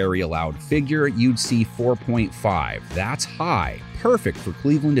per carry allowed figure, you'd see 4.5. That's high. Perfect for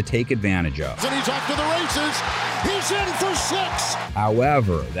Cleveland to take advantage of. And he's off to the races. He's in for 6.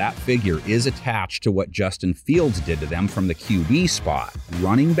 However, that figure is attached to what Justin Fields did to them from the QB spot.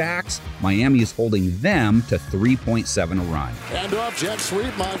 Running backs, Miami is holding them to 3.7 a run. And off jet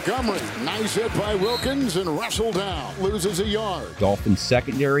sweep, Montgomery. Nice hit by Wilkins and Russell down. Loses a yard. Dolphins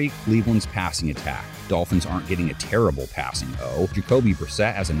secondary, Cleveland's passing attack. Dolphins aren't getting a terrible passing, though. Jacoby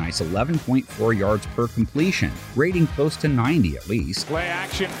Brissett has a nice 11.4 yards per completion, rating close to 90 at least. Play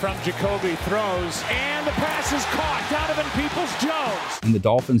action from Jacoby, throws, and the pass is caught. Donovan Peoples-Jones. And the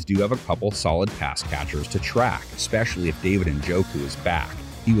Dolphins do have a couple solid pass catchers to track, especially if David Njoku is back.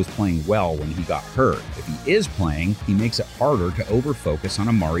 He was playing well when he got hurt. If he is playing, he makes it harder to overfocus on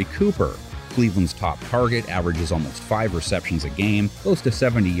Amari Cooper. Cleveland's top target averages almost 5 receptions a game, close to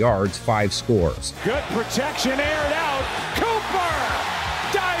 70 yards, 5 scores. Good protection, aired out. Cooper!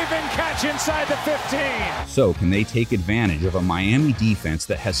 Dive and catch inside the 15. So can they take advantage of a Miami defense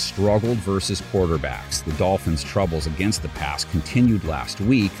that has struggled versus quarterbacks? The Dolphins' troubles against the pass continued last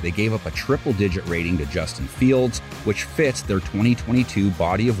week. They gave up a triple-digit rating to Justin Fields, which fits their 2022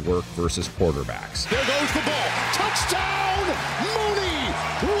 body of work versus quarterbacks. There goes the ball. Touchdown! Mooney!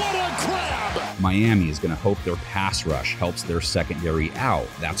 What a grab! Miami is going to hope their pass rush helps their secondary out.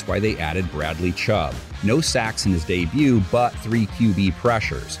 That's why they added Bradley Chubb. No sacks in his debut, but 3 QB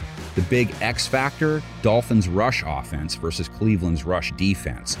pressures. The big X factor, Dolphins' rush offense versus Cleveland's rush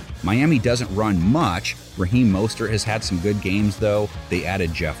defense. Miami doesn't run much. Raheem Mostert has had some good games, though. They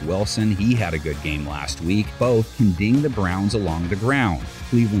added Jeff Wilson. He had a good game last week. Both can ding the Browns along the ground.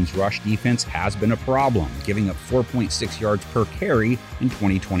 Cleveland's rush defense has been a problem, giving up 4.6 yards per carry in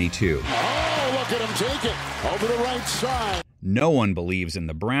 2022. Oh, look at him take it over the right side. No one believes in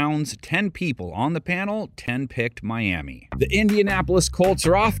the Browns. 10 people on the panel, 10 picked Miami. The Indianapolis Colts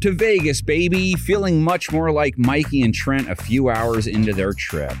are off to Vegas, baby, feeling much more like Mikey and Trent a few hours into their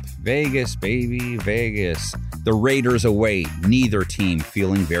trip. Vegas, baby, Vegas. The Raiders await. Neither team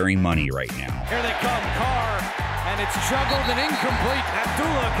feeling very money right now. Here they come, Carr, and it's juggled and incomplete.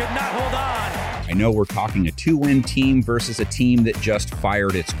 Abdullah could not hold on. I know we're talking a 2-win team versus a team that just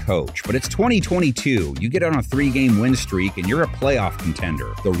fired its coach, but it's 2022. You get on a 3-game win streak and you're a playoff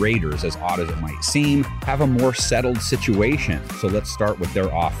contender. The Raiders, as odd as it might seem, have a more settled situation. So let's start with their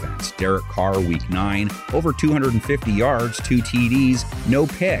offense. Derek Carr, week 9, over 250 yards, 2 TDs, no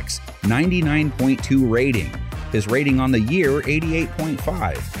picks, 99.2 rating. His rating on the year,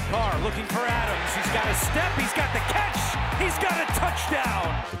 88.5. Carr looking for Adams. He's got a step. He's got the catch. He's got a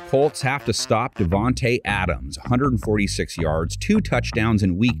touchdown. The Colts have to stop Devontae Adams, 146 yards, 2 touchdowns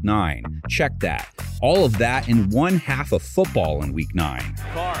in week 9. Check that. All of that in one half of football in week 9.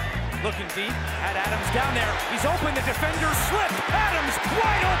 Carr looking deep. Had Adams down there. He's open. The defender slipped. Adams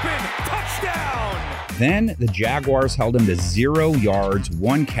wide open. Touchdown. Then the Jaguars held him to 0 yards,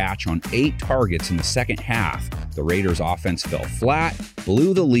 1 catch on 8 targets in the second half. The Raiders' offense fell flat,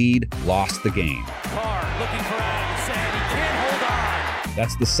 blew the lead, lost the game. Carr looking for Adams, and he can't hold on.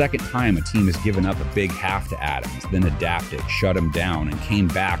 That's the second time a team has given up a big half to Adams, then adapted, shut him down, and came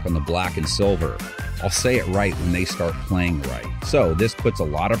back on the black and silver. I'll say it right when they start playing right. So this puts a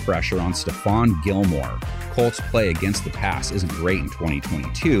lot of pressure on Stephon Gilmore. Colts' play against the pass isn't great in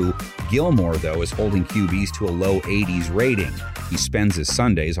 2022. Gilmore, though, is holding QBs to a low 80s rating. He spends his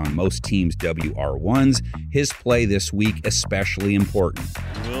Sundays on most teams' WR1s. His play this week especially important.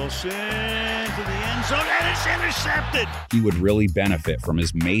 Wilson to the end zone, and it's intercepted. He would really benefit from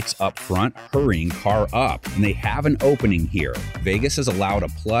his mates up front hurrying Carr up, and they have an opening here. Vegas has allowed a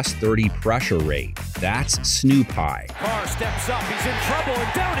plus 30 pressure rate. That's Snoop high. Carr steps up, he's in trouble,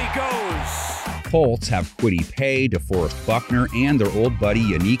 and down he goes. Colts have Kwity Paye, DeForest Buckner, and their old buddy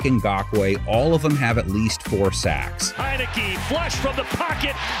Yannick Ngakoue. All of them have at least 4 sacks. Heineke flushed from the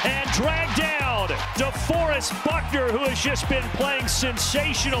pocket and dragged down. DeForest Buckner, who has just been playing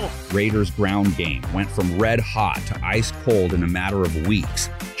sensational. Raiders' ground game went from red hot to ice cold in a matter of weeks.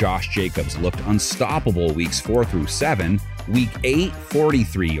 Josh Jacobs looked unstoppable weeks 4 through 7. Week 8,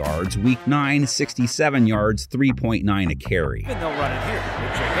 43 yards. Week 9, 67 yards, 3.9 a carry. And they'll run it here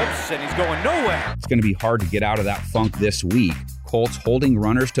with Jacobs, and he's going nowhere. It's going to be hard to get out of that funk this week. Colts holding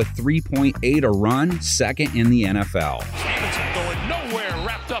runners to 3.8 a run, second in the NFL. Stevenson going nowhere,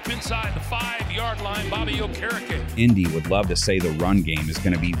 wrapped up inside the 5-yard line. Bobby Okereke. Indy would love to say the run game is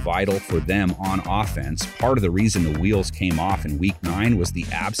going to be vital for them on offense. Part of the reason the wheels came off in Week 9 was the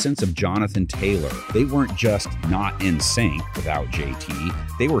absence of Jonathan Taylor. They weren't just not in sync without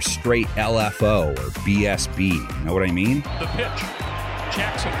JT. They were straight LFO or BSB. You know what I mean? The pitch.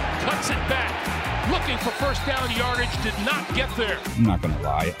 Jackson cuts it back. Looking for first down yardage, did not get there. I'm not going to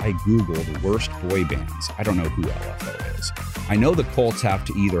lie, I Googled worst boy bands. I don't know who LFO is. I know the Colts have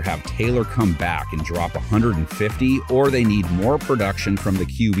to either have Taylor come back and drop 150, or they need more production from the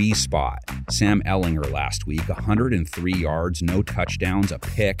QB spot. Sam Ehlinger last week, 103 yards, no touchdowns, a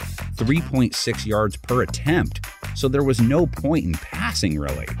pick, 3.6 yards per attempt. So there was no point in passing,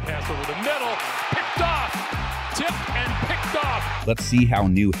 really. Pass over the middle, picked off, tipped and picked off. Let's see how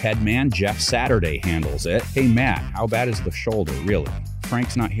new headman Jeff Saturday handles it. Hey, Matt, how bad is the shoulder, really?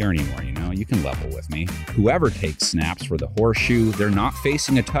 Frank's not here anymore, you know? You can level with me. Whoever takes snaps for the horseshoe, they're not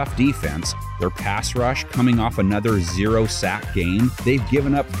facing a tough defense. Their pass rush coming off another 0-sack game. They've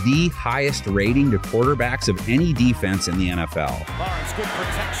given up the highest rating to quarterbacks of any defense in the NFL. Barnes, good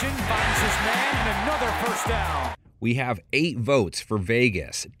protection, finds his man, and another first down. We have 8 votes for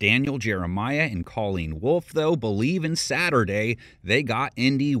Vegas. Daniel Jeremiah and Colleen Wolfe, though, believe in Saturday. They got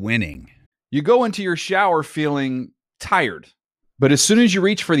Indy winning. You go into your shower feeling tired, but as soon as you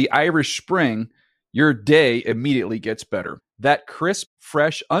reach for the Irish Spring, your day immediately gets better. That crisp,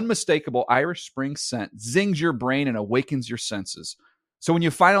 fresh, unmistakable Irish Spring scent zings your brain and awakens your senses. So when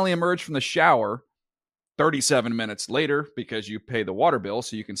you finally emerge from the shower, 37 minutes later, because you pay the water bill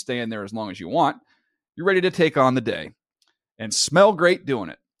so you can stay in there as long as you want, you're ready to take on the day and smell great doing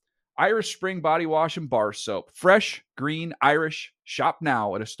it. Irish Spring Body Wash and Bar Soap. Fresh, green, Irish. Shop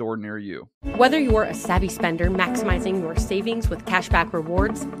now at a store near you. Whether you're a savvy spender maximizing your savings with cashback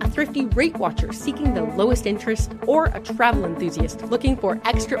rewards, a thrifty rate watcher seeking the lowest interest, or a travel enthusiast looking for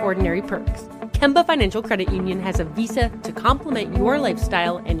extraordinary perks, Kemba Financial Credit Union has a visa to complement your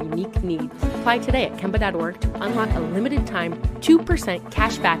lifestyle and unique needs. Apply today at Kemba.org to unlock a limited time 2%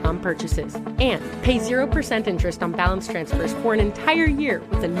 cash back on purchases and pay 0% interest on balance transfers for an entire year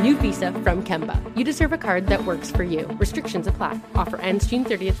with a new visa from Kemba. You deserve a card that works for you. Restrictions apply. Offer ends June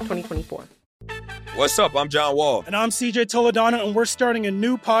 30th, 2024. What's up? I'm John Wall. And I'm CJ Toledano, and we're starting a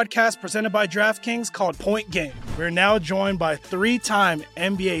new podcast presented by DraftKings called Point Game. We're now joined by 3-time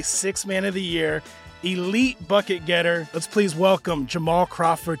NBA Sixth Man of the Year, elite bucket getter. Let's please welcome Jamal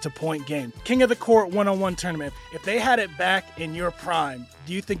Crawford to Point Game. King of the Court one-on-one tournament. If they had it back in your prime,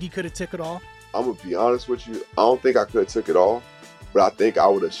 do you think you could have took it all? I'm going to be honest with you. I don't think I could have took it all, but I think I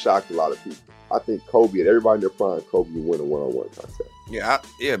would have shocked a lot of people. I think Kobe and everybody in their prime, Kobe would win a one-on-one contest.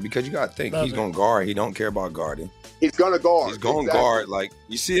 Yeah, because you got to think. He's going to guard. He don't care about guarding. He's going to guard. He's going to guard. Like,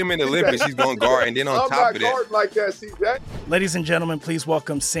 you see him in the Olympics, he's going to guard. And then on top of that. I'm not guarding like that, CJ. Ladies and gentlemen, please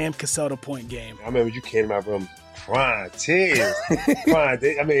welcome Sam Cassell to Point Game. I remember you came out from crying, tears.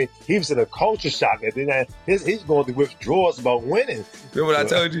 Crying. I mean, he was in a culture shock. And then he's going through withdrawals about winning. Remember what I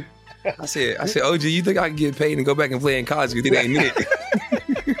told you? I said, OG, you think I can get paid and go back and play in college? You think they ain't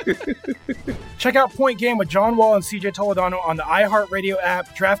it? Check out Point Game with John Wall and CJ Toledano on the iHeartRadio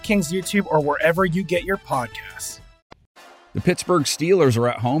app, DraftKings YouTube, or wherever you get your podcasts. The Pittsburgh Steelers are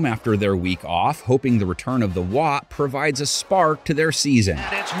at home after their week off, hoping the return of the Watt provides a spark to their season.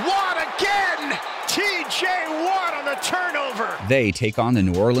 And it's Watt again! TJ Watt on the turnover! They take on the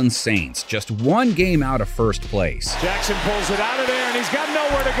New Orleans Saints, just one game out of first place. Jackson pulls it out of there, and he's got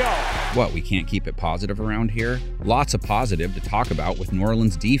nowhere to go. What, we can't keep it positive around here? Lots of positive to talk about with New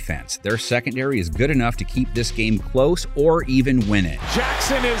Orleans' defense. Their secondary is good enough to keep this game close or even win it.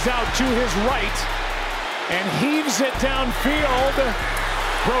 Jackson is out to his right and heaves it downfield.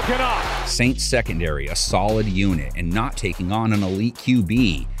 Broken off. Saints secondary, a solid unit, and not taking on an elite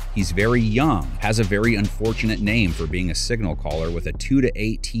QB. He's very young, has a very unfortunate name for being a signal caller with a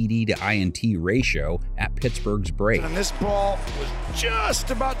 2-to-8 TD to INT ratio at Pittsburgh's break. And this ball was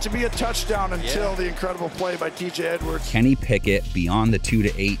just about to be a touchdown until the incredible play by TJ Edwards. Kenny Pickett, beyond the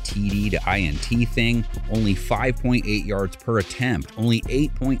 2-to-8 TD to INT thing, only 5.8 yards per attempt, only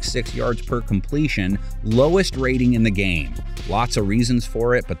 8.6 yards per completion, lowest rating in the game. Lots of reasons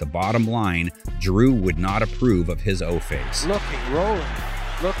for it, but the bottom line, Drew would not approve of his O-face. Looking, rolling.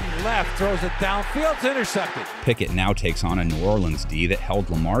 Looking left, throws it downfield, it's intercepted. Pickett now takes on a New Orleans D that held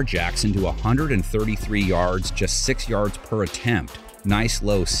Lamar Jackson to 133 yards, just 6 yards per attempt. Nice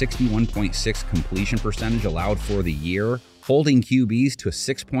low 61.6 completion percentage allowed for the year. holding QBs to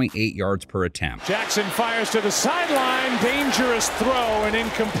 6.8 yards per attempt. Jackson fires to the sideline. Dangerous throw and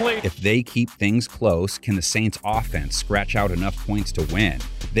incomplete. If they keep things close, can the Saints offense scratch out enough points to win?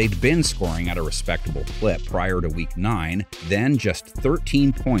 They'd been scoring at a respectable clip prior to Week 9, then just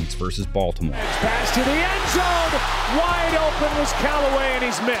 13 points versus Baltimore. Pass to the end zone. Wide open was Callaway, and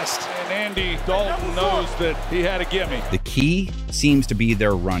he's missed. And Andy Dalton knows that he had a gimme. The key seems to be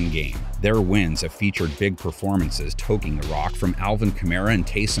their run game. Their wins have featured big performances toking the rock from Alvin Kamara and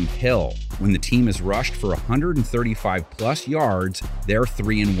Taysom Hill. When the team is rushed for 135-plus yards, they're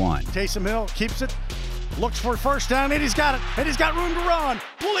 3-1. Taysom Hill keeps it, looks for first down, and he's got it, and he's got room to run.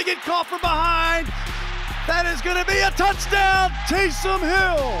 Will he get caught from behind? That is going to be a touchdown, Taysom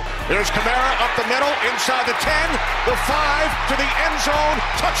Hill. There's Kamara up the middle, inside the 10, the 5, to the end zone,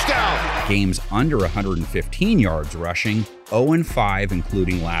 touchdown. Games under 115 yards rushing, 0-5,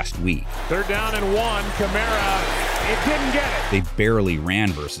 including last week. 3rd down and 1, Kamara, it didn't get it. They barely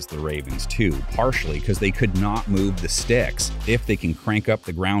ran versus the Ravens, too, partially because they could not move the sticks. If they can crank up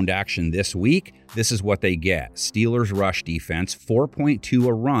the ground action this week, this is what they get. Steelers rush defense, 4.2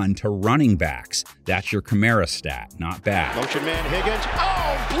 a run to running backs. That's your Kamara stat. Not bad. Motion man Higgins.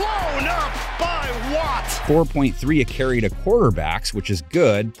 Oh, blown up by Watt. 4.3 a carry to quarterbacks, which is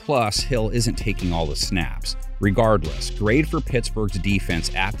good, plus Hill isn't taking all the snaps. Regardless, grade for Pittsburgh's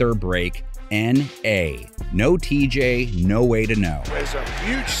defense at their break, N-A. No TJ, no way to know. There's a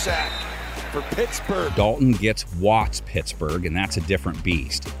huge sack for Pittsburgh. Dalton gets Watt's Pittsburgh, and that's a different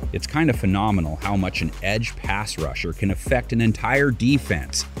beast. It's kind of phenomenal how much an edge pass rusher can affect an entire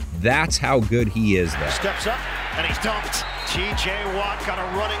defense. That's how good he is there. Steps up, and he's dumped. TJ Watt got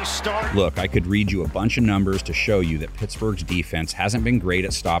a running start. Look, I could read you a bunch of numbers to show you that Pittsburgh's defense hasn't been great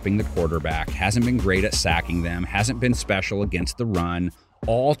at stopping the quarterback, hasn't been great at sacking them, hasn't been special against the run.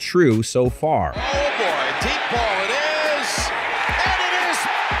 All true so far. Oh boy, deep ball it is, and it is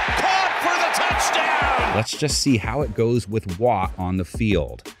caught for the touchdown. Let's just see how it goes with Watt on the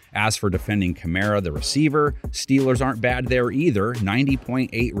field. As for defending Kamara, the receiver, Steelers aren't bad there either.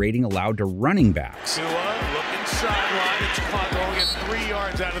 90.8 rating allowed to running backs. Tua looking sideline. It's caught going at 3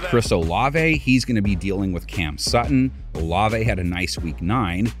 yards out of that. Chris Olave, he's going to be dealing with Cam Sutton. Olave had a nice week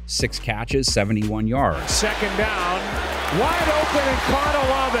 9, 6 catches, 71 yards. 2nd down, wide open and caught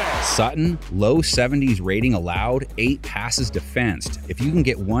Olave. Sutton, low 70s rating allowed, 8 passes defensed. If you can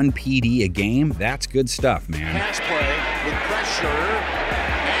get 1 PD a game, that's good stuff, man. Pass play with pressure.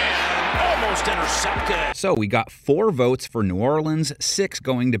 Intercepted. So we got 4 votes for New Orleans, 6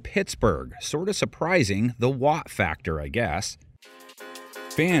 going to Pittsburgh. Sort of surprising, the Watt factor, I guess.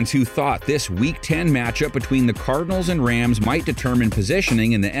 Fans who thought this Week 10 matchup between the Cardinals and Rams might determine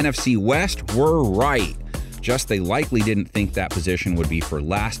positioning in the NFC West were right. Just they likely didn't think that position would be for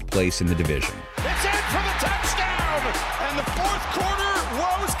last place in the division. It's in for the touchdown, and the 4th quarter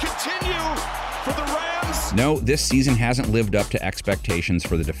woes continue for the Rams. No, this season hasn't lived up to expectations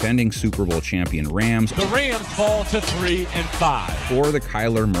for the defending Super Bowl champion Rams. The Rams fall to 3-5. Or the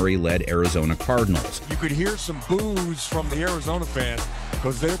Kyler Murray-led Arizona Cardinals. You could hear some boos from the Arizona fans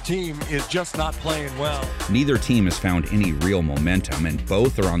because their team is just not playing well. Neither team has found any real momentum, and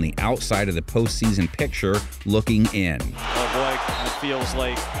both are on the outside of the postseason picture looking in. Oh boy, it feels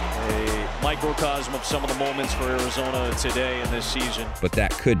like a microcosm of some of the moments for Arizona today in this season. But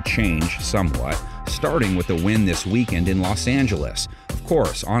that could change somewhat, starting with a win this weekend in Los Angeles. Of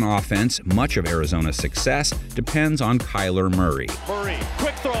course, on offense, much of Arizona's success depends on Kyler Murray. Murray,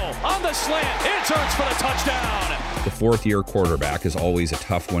 quick throw on the slant, it turns for the touchdown. The 4th-year quarterback is always a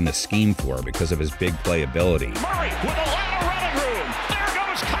tough one to scheme for because of his big playability. Murray with a lot of running room. There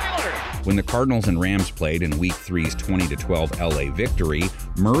goes Kyler. When the Cardinals and Rams played in Week 3's 20-12 LA victory,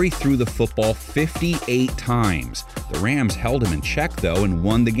 Murray threw the football 58 times. The Rams held him in check, though, and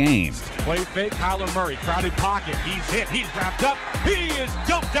won the game. Play fake, Kyler Murray, crowded pocket. He's hit, he's wrapped up, he is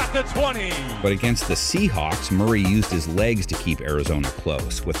dumped at the 20. But against the Seahawks, Murray used his legs to keep Arizona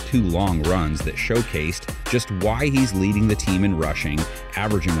close, with 2 long runs that showcased just why he's leading the team in rushing,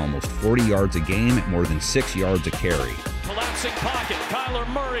 averaging almost 40 yards a game at more than 6 yards a carry. Collapsing pocket, Kyler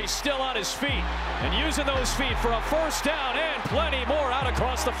Murray still on his feet and using those feet for a first down and plenty more out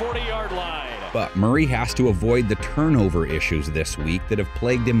across the 40-yard line. But Murray has to avoid the turnover issues this week that have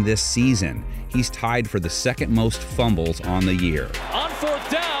plagued him this season. He's tied for the 2nd most fumbles on the year. On 4th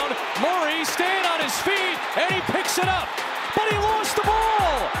down, Murray staying on his feet and he picks it up, but he lost the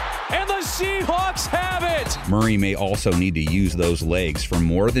ball. And the Seahawks have it. Murray may also need to use those legs for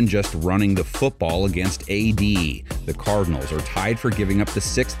more than just running the football against AD. The Cardinals are tied for giving up the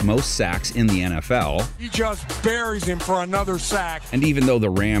 6th most sacks in the NFL. He just buries him for another sack. And even though the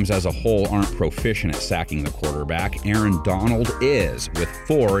Rams as a whole aren't proficient at sacking the quarterback, Aaron Donald is, with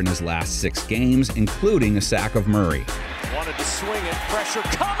 4 in his last 6 games, including a sack of Murray. Wanted to swing it, pressure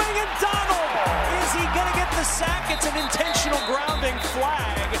coming, and Donald! Is he going to get the sack? It's an intentional grounding flag.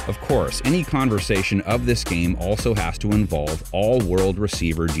 Of course, any conversation of this game also has to involve all-world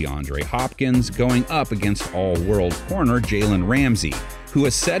receiver DeAndre Hopkins going up against all-world corner Jalen Ramsey, who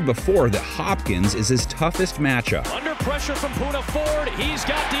has said before that Hopkins is his toughest matchup. Under pressure from Poona Ford, he's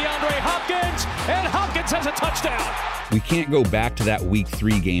got DeAndre Hopkins, and Hopkins has a touchdown. We can't go back to that Week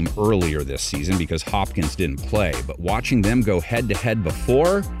 3 game earlier this season because Hopkins didn't play, but watching them go head-to-head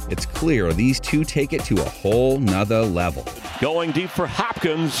before, it's clear these two take it to a whole nother level. Going deep for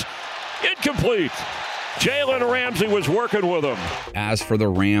Hopkins, incomplete. Jalen Ramsey was working with him. As for the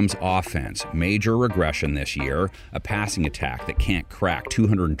Rams' offense, major regression this year, a passing attack that can't crack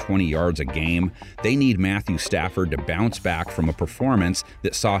 220 yards a game. They need Matthew Stafford to bounce back from a performance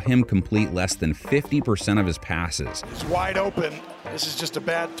that saw him complete less than 50% of his passes. It's wide open. This is just a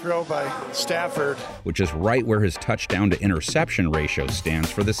bad throw by Stafford. Which is right where his touchdown to interception ratio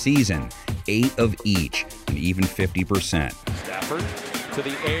stands for the season. 8 of each, and even 50%. Stafford to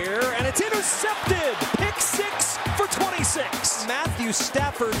the air, and it's intercepted. Pick 6 for 26. Matthew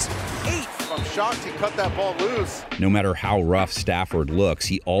Stafford's 8th. I'm shocked he cut that ball loose. No matter how rough Stafford looks,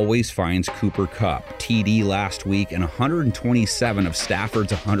 he always finds Cooper Kupp, TD last week, and 127 of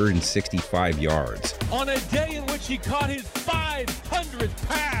Stafford's 165 yards. On a day in which he caught his 500th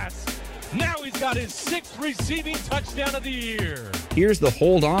pass, now he's got his 6th receiving touchdown of the year. Here's the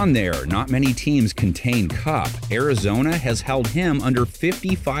hold on there. Not many teams contain Kupp. Arizona has held him under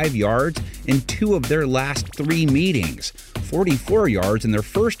 55 yards in 2 of their last 3 meetings. 44 yards in their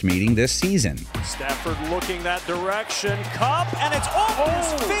first meeting this season. Stafford looking that direction. Kupp, and it's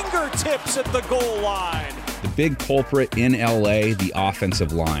off his fingertips at the goal line. The big culprit in LA, the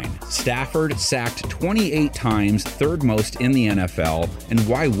offensive line. Stafford sacked 28 times, 3rd most in the NFL, and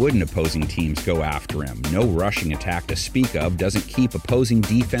why wouldn't opposing teams go after him? No rushing attack to speak of doesn't keep opposing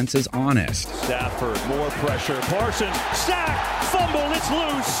defenses honest. Stafford, more pressure. Parsons, sack, fumble, it's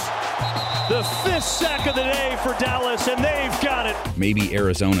loose. The 5th sack of the day for Dallas, and they've got it. Maybe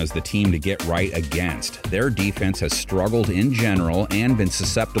Arizona's the team to get right against. Their defense has struggled in general and been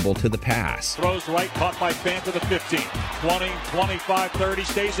susceptible to the pass. Throws right, caught by Fant to the 15. 20, 25, 30,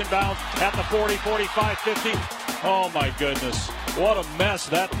 stays in bounds at the 40, 45, 50. Oh my goodness. What a mess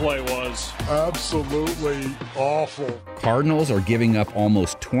that play was. Absolutely awful. Cardinals are giving up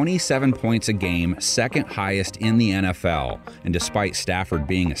almost 27 points a game, 2nd highest in the NFL. And despite Stafford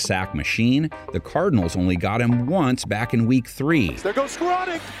being a sack machine, the Cardinals only got him once back in Week 3. There goes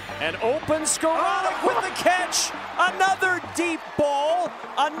Skowronek. An open Skowronek with the catch. Another deep ball.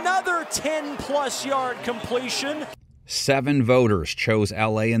 Another 10-plus yard completion. 7 voters chose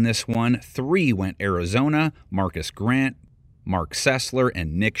LA in this one. 3 went Arizona, Marcus Grant, Mark Sessler,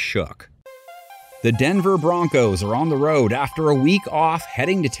 and Nick Shook. The Denver Broncos are on the road after a week off,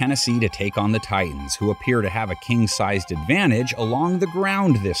 heading to Tennessee to take on the Titans, who appear to have a king-sized advantage along the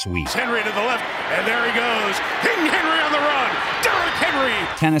ground this week. Henry to the left, and there he goes. King Henry on the run. Derrick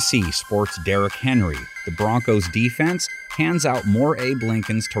Henry. Tennessee sports Derrick Henry. The Broncos defense hands out more Abe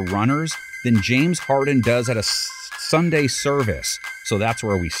Lincolns to runners than James Harden does at a Sunday service. So that's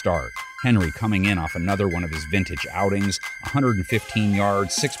where we start. Henry coming in off another one of his vintage outings, 115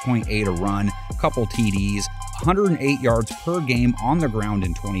 yards, 6.8 a run, couple TDs, 108 yards per game on the ground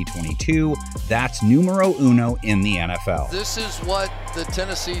in 2022. That's numero uno in the NFL. This is what the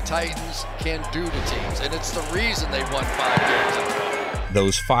Tennessee Titans can do to teams, and it's the reason they won 5 games in a row.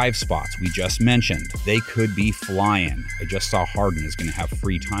 Those 5 spots we just mentioned, they could be flying. I just saw Harden is going to have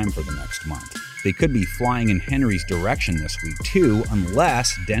free time for the next month. They could be flying in Henry's direction this week too,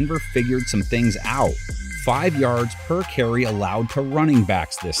 unless Denver figured some things out. 5 yards per carry allowed to running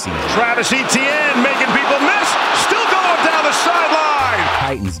backs this season. Travis Etienne making people miss, still going down the sideline.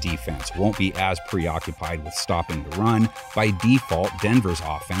 Titans defense won't be as preoccupied with stopping the run. By default, Denver's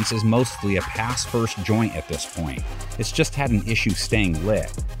offense is mostly a pass-first joint at this point. It's just had an issue staying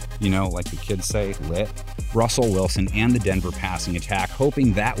lit. You know, like the kids say, lit. Russell Wilson and the Denver passing attack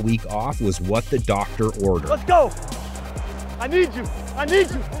hoping that week off was what the doctor ordered. Let's go. I need you. I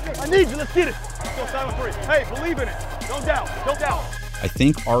need you. I need you. Let's get it. Let's go 7-3. Hey, believe in it. Don't doubt. Don't doubt. I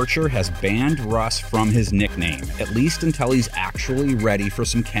think Archer has banned Russ from his nickname, at least until he's actually ready for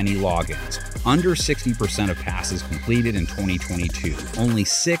some Kenny Loggins. Under 60% of passes completed in 2022. Only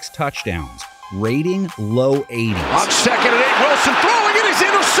 6 touchdowns. rating low 80s. On second and 8, Wilson throwing it, he's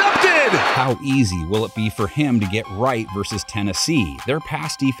intercepted! How easy will it be for him to get right versus Tennessee? Their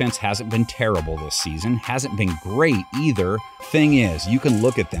pass defense hasn't been terrible this season, hasn't been great either. Thing is, you can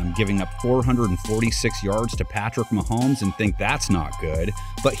look at them giving up 446 yards to Patrick Mahomes and think that's not good,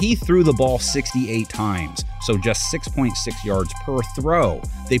 but he threw the ball 68 times, so just 6.6 yards per throw.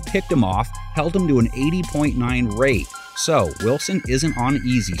 They picked him off, held him to an 80.9 rate. So, Wilson isn't on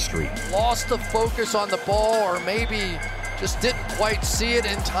easy street. Lost the focus on the ball, or maybe just didn't quite see it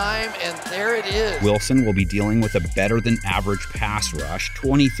in time, and there it is. Wilson will be dealing with a better-than-average pass rush,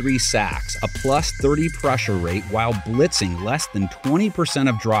 23 sacks, a plus 30 pressure rate while blitzing less than 20%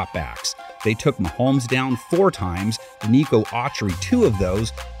 of dropbacks. They took Mahomes down 4 times, Nico Autry 2 of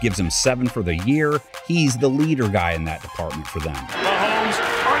those, gives him 7 for the year. He's the leader guy in that department for them. Mahomes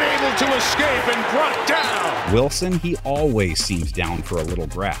unable to escape and brought down. Wilson, he always seems down for a little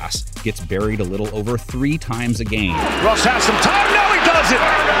grass, gets buried a little over 3 times a game. Russ has some time, now he does it!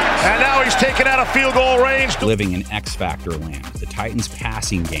 And now he's taken out of field goal range. Living in X-Factor land, the Titans'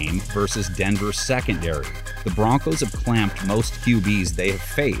 passing game versus Denver's secondary. The Broncos have clamped most QBs they have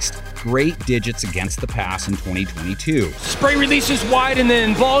faced. Great digits against the pass in 2022. Spray releases wide and then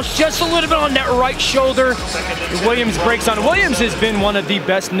involves just a little bit on that right shoulder. Williams breaks on. Williams has been one of the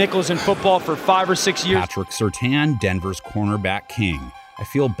best nickels in football for 5 or 6 years. Patrick Surtain, Denver's cornerback king. I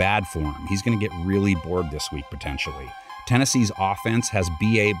feel bad for him. He's going to get really bored this week, potentially. Tennessee's offense has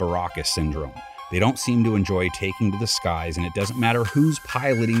B.A. Baracus syndrome. They don't seem to enjoy taking to the skies, and it doesn't matter who's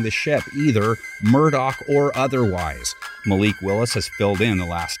piloting the ship either, Murdoch or otherwise. Malik Willis has filled in the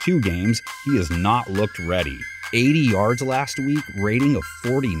last 2 games. He has not looked ready. 80 yards last week, rating of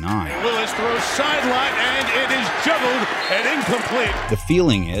 49. Willis throws sideline, and it is juggled and incomplete. The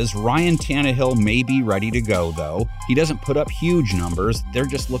feeling is Ryan Tannehill may be ready to go, though. He doesn't put up huge numbers. They're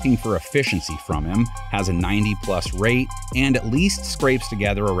just looking for efficiency from him, has a 90-plus rate, and at least scrapes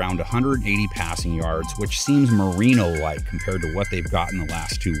together around 180 passing yards, which seems Marino-like compared to what they've gotten the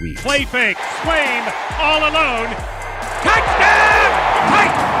last 2 weeks. Play fake, Swain, all alone. Touchdown!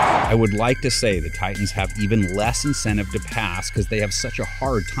 Titans! I would like to say the Titans have even less incentive to pass because they have such a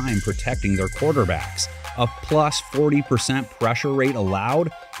hard time protecting their quarterbacks. A plus 40% pressure rate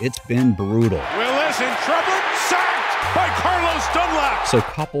allowed, it's been brutal. Willis in trouble, sacked by Carlos Dunlap. So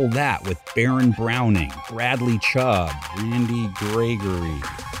couple that with Baron Browning, Bradley Chubb, Randy Gregory.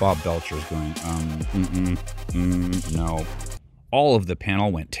 Bob Belcher's going, no. All of the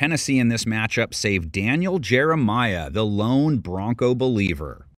panel went Tennessee in this matchup, save Daniel Jeremiah, the lone Bronco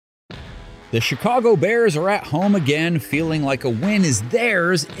believer. The Chicago Bears are at home again, feeling like a win is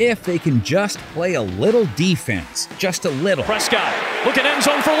theirs if they can just play a little defense. Just a little. Prescott, looking end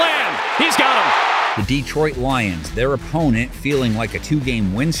zone for Lamb. He's got him. The Detroit Lions, their opponent, feeling like a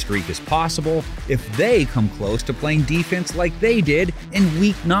 2-game win streak is possible if they come close to playing defense like they did in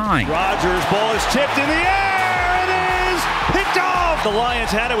Week 9. Rodgers' ball is tipped in the air. It is picked off. The Lions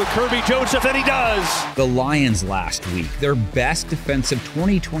had it with Kirby Joseph, and he does. The Lions last week, their best defensive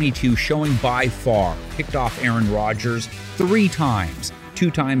 2022 showing by far, picked off Aaron Rodgers 3 times. 2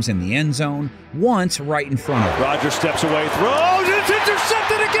 times in the end zone, once right in front of him. Rodgers steps away, throws, it's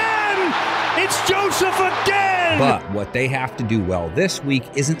intercepted again! It's Joseph again! But what they have to do well this week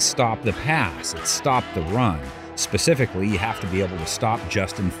isn't stop the pass, it's stop the run. Specifically, you have to be able to stop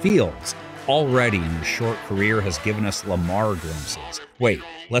Justin Fields. Already in his short career has given us Lamar glimpses. Wait,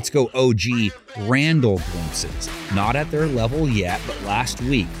 let's go OG Randall glimpses. Not at their level yet, but last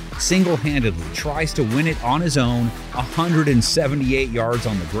week, single-handedly tries to win it on his own, 178 yards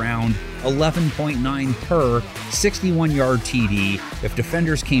on the ground, 11.9 per, 61-yard TD. If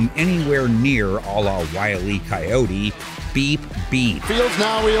defenders came anywhere near a la Wile E. Coyote, beep, beep. Fields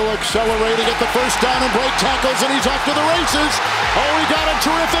now he'll accelerate to get the first down and break tackles, and he's off to the races. Oh, he got a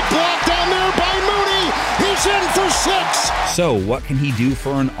terrific block down there by Mooney. He's in for 6. So what can he do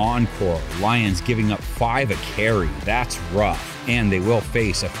for an encore? Lions giving up 5 a carry. That's rough. And they will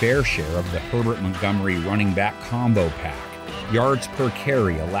face a fair share of the Herbert Montgomery running back combo pack. Yards per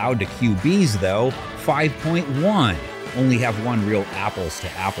carry allowed to QBs, though, 5.1. Only have one real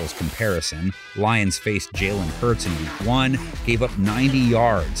apples-to-apples comparison. Lions faced Jalen Hurts in Week 1, gave up 90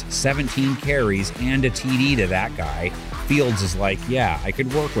 yards, 17 carries, and a TD to that guy. Fields is like, yeah, I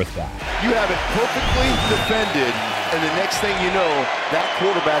could work with that. You have it perfectly defended, and the next thing you know, that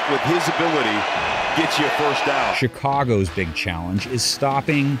quarterback with his ability gets you a first down. Chicago's big challenge is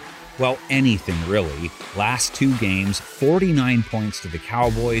stopping, well, anything really. Last 2 games, 49 points to the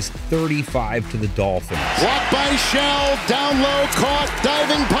Cowboys, 35 to the Dolphins. Blocked by Shell, down low, caught,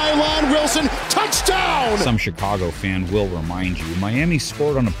 diving pylon, will Wilson, touchdown! Some Chicago fan will remind you, Miami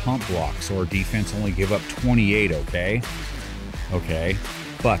scored on a pump block, so our defense only gave up 28, okay? Okay.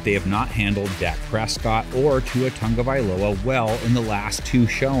 But they have not handled Dak Prescott or Tua Tagovailoa well in the last 2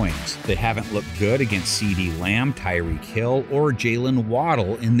 showings. They haven't looked good against CeeDee Lamb, Tyreek Hill, or Jalen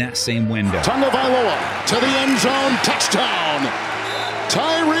Waddle in that same window. Tagovailoa to the end zone, touchdown!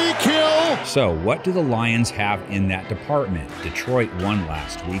 Tyreek Hill! So, what do the Lions have in that department? Detroit won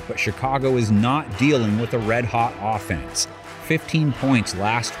last week, but Chicago is not dealing with a red-hot offense. 15 points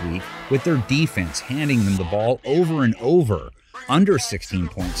last week, with their defense handing them the ball over and over. Under 16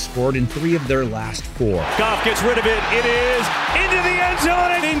 points scored in 3 of their last 4. Goff gets rid of it. It is into the end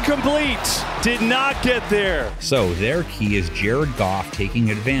zone and incomplete. Did not get there. So their key is Jared Goff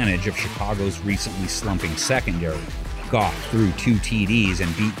taking advantage of Chicago's recently slumping secondary. Goff threw 2 TDs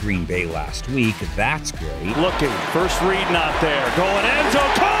and beat Green Bay last week. That's great. Looking. First read not there. Going end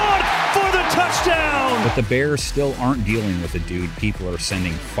zone. Caught for the touchdown. But the Bears still aren't dealing with a dude people are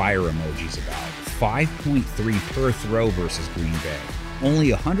sending fire emojis about. 5.3 per throw versus Green Bay.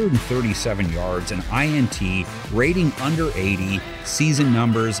 Only 137 yards, an INT, rating under 80, season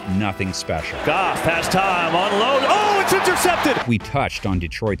numbers, nothing special. Goff has time, unload. Oh, it's intercepted! We touched on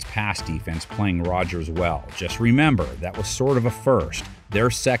Detroit's pass defense playing Rodgers well. Just remember, that was sort of a first. Their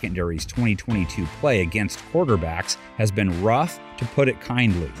secondary's 2022 play against quarterbacks has been rough, to put it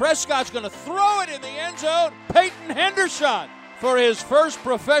kindly. Prescott's going to throw it in the end zone. Peyton Hendershot for his first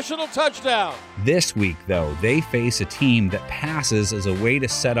professional touchdown. This week, though, they face a team that passes as a way to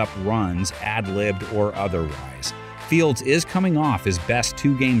set up runs, ad-libbed or otherwise. Fields is coming off his best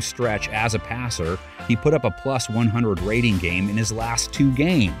 2-game stretch as a passer. He put up a plus 100 rating game in his last 2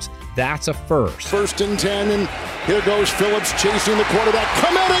 games. That's a first. 1st and 10, and here goes Phillips chasing the quarterback.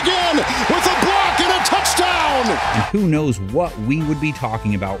 Come in again with a block and a touchdown! And who knows what we would be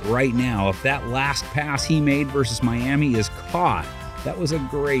talking about right now if that last pass he made versus Miami is caught. That was a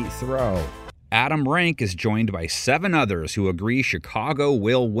great throw. Adam Rank is joined by 7 others who agree Chicago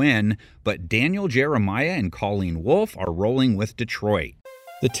will win, but Daniel Jeremiah and Colleen Wolfe are rolling with Detroit.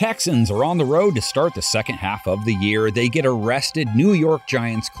 The Texans are on the road to start the second half of the year. They get a rested New York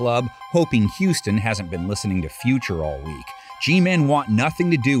Giants club, hoping Houston hasn't been listening to Future all week. G-men want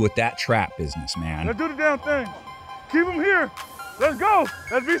nothing to do with that trap business, man. Let's do the damn thing. Keep them here. Let's go.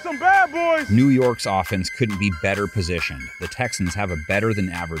 Let's be some bad boys. New York's offense couldn't be better positioned. The Texans have a better than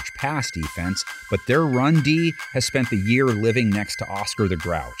average pass defense, but their run D has spent the year living next to Oscar the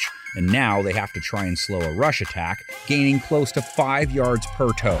Grouch. And now they have to try and slow a rush attack, gaining close to 5 yards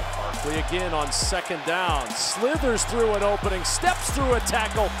per toe. Barkley again on 2nd down. Slithers through an opening, steps through a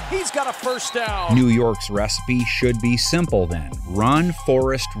tackle. He's got a first down. New York's recipe should be simple then. Run,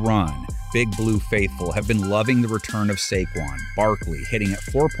 Forrest, run. Big Blue faithful have been loving the return of Saquon Barkley, hitting at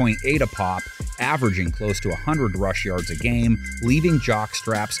 4.8 a pop, averaging close to 100 rush yards a game, leaving jock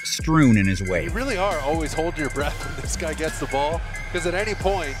straps strewn in his way. You really are always holding your breath when this guy gets the ball, because at any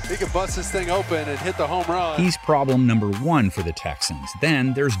point, he can bust this thing open and hit the home run. He's problem number 1 for the Texans.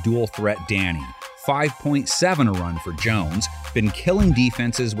 Then there's dual threat Danny. 5.7 a run for Jones, been killing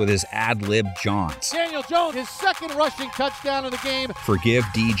defenses with his ad-lib jaunts. Daniel Jones, his 2nd rushing touchdown of the game. Forgive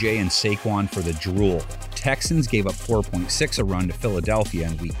DJ and Saquon for the drool. Texans gave up 4.6 a run to Philadelphia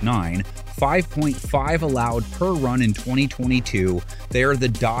in Week 9, 5.5 allowed per run in 2022. They are the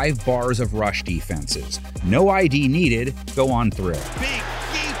dive bars of rush defenses. No ID needed, go on through. Big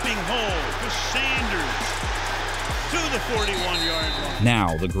gaping hole for Sanders to the 41-yard line.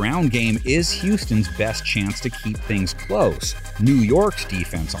 Now, the ground game is Houston's best chance to keep things close. New York's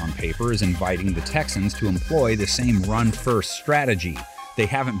defense on paper is inviting the Texans to employ the same run-first strategy. They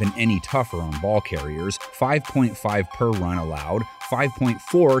haven't been any tougher on ball carriers, 5.5 per run allowed,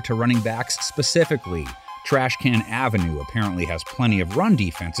 5.4 to running backs specifically. Trash Can Avenue apparently has plenty of run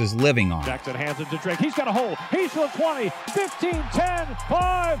defenses living on. Jackson hands it to Drake. He's got a hole. He's to the 20, 15, 10,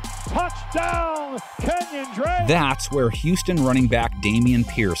 5, touchdown, Kenyon Drake. That's where Houston running back Dameon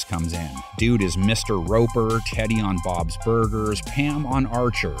Pierce comes in. Dude is Mr. Roper, Teddy on Bob's Burgers, Pam on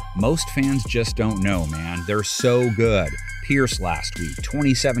Archer. Most fans just don't know, man. They're so good. Pierce last week,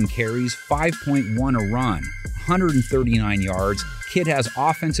 27 carries, 5.1 a run, 139 yards. Kid has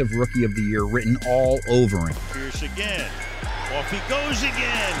Offensive Rookie of the Year written all over him. Pierce again. Off he goes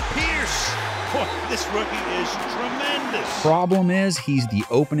again. Pierce. Boy, this rookie is tremendous. Problem is, he's the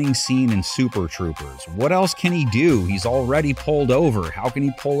opening scene in Super Troopers. What else can he do? He's already pulled over. How can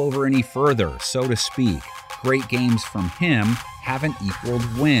he pull over any further, so to speak? Great games from him haven't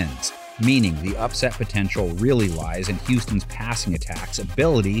equaled wins. Meaning the upset potential really lies in Houston's passing attack's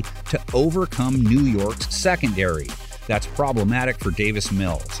ability to overcome New York's secondary. That's problematic for Davis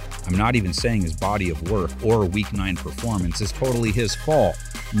Mills. I'm not even saying his body of work or Week 9 performance is totally his fault.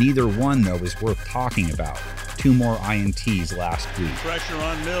 Neither one, though, is worth talking about. 2 more INTs last week. Pressure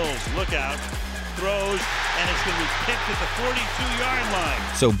on Mills. Look out. Throws, and it's going to be picked at the 42-yard line.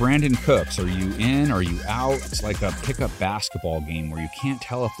 So Brandon Cooks, are you in? Are you out? It's like a pickup basketball game where you can't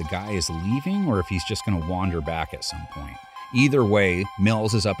tell if the guy is leaving or if he's just going to wander back at some point. Either way,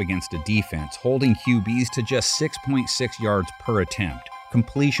 Mills is up against a defense holding QBs to just 6.6 yards per attempt.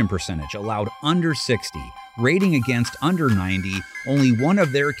 Completion percentage allowed under 60, rating against under 90. Only one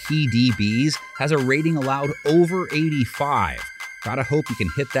of their key DBs has a rating allowed over 85. Gotta hope you can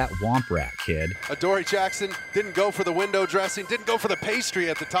hit that womp rat, kid. Adoree Jackson didn't go for the window dressing, didn't go for the pastry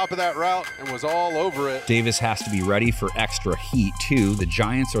at the top of that route, and was all over it. Davis has to be ready for extra heat, too. The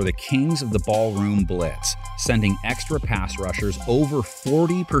Giants are the kings of the ballroom blitz, sending extra pass rushers over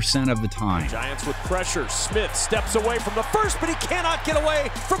 40% of the time. Giants with pressure. Smith steps away from the first, but he cannot get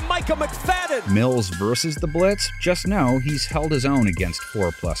away from Micah McFadden. Mills versus the blitz? Just know he's held his own against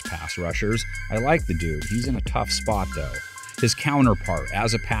 4+ pass rushers. I like the dude. He's in a tough spot, though. His counterpart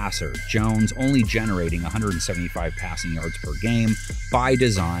as a passer, Jones, only generating 175 passing yards per game by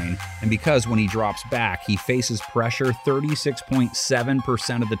design, and because when he drops back, he faces pressure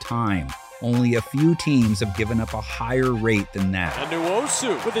 36.7% of the time. Only a few teams have given up a higher rate than that. And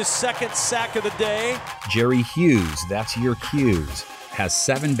Nwosu with his second sack of the day. Jerry Hughes, that's your Hughes, has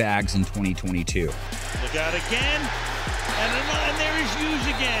 7 bags in 2022. Look out again. And there is Hughes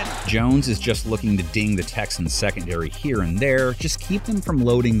again. Jones is just looking to ding the Texans secondary here and there. Just keep them from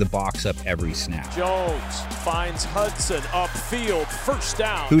loading the box up every snap. Jones finds Hudson upfield, first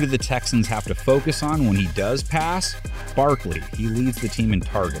down. Who do the Texans have to focus on when he does pass? Barkley. He leads the team in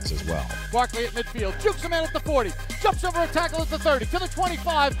targets as well. Barkley at midfield, jukes a man at the 40, jumps over a tackle at the 30, to the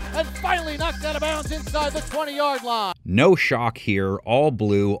 25, and finally knocked out of bounds inside the 20-yard line. No shock here. All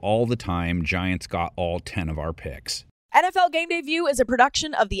blue all the time. Giants got all 10 of our picks. NFL Game Day View is a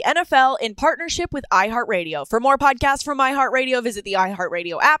production of the NFL in partnership with iHeartRadio. For more podcasts from iHeartRadio, visit the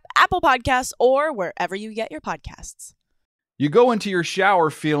iHeartRadio app, Apple Podcasts, or wherever you get your podcasts. You go into your shower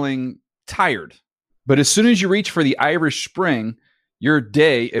feeling tired, but as soon as you reach for the Irish Spring, your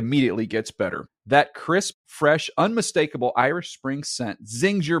day immediately gets better. That crisp, fresh, unmistakable Irish Spring scent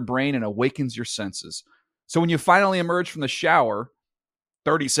zings your brain and awakens your senses. So when you finally emerge from the shower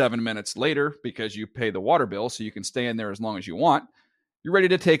 37 minutes later, because you pay the water bill so you can stay in there as long as you want, you're ready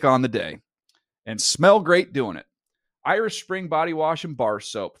to take on the day and smell great doing it. Irish Spring Body Wash and Bar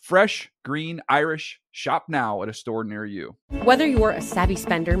Soap. Fresh, green, Irish. Shop now at a store near you. Whether you're a savvy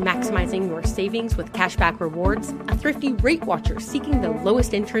spender maximizing your savings with cashback rewards, a thrifty rate watcher seeking the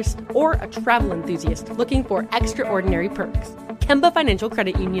lowest interest, or a travel enthusiast looking for extraordinary perks, Kemba Financial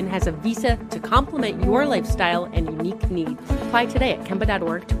Credit Union has a visa to complement your lifestyle and unique needs. Apply today at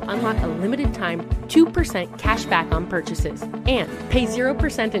Kemba.org to unlock a limited time 2% cash back on purchases and pay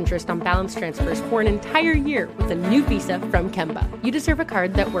 0% interest on balance transfers for an entire year with a new visa from Kemba. You deserve a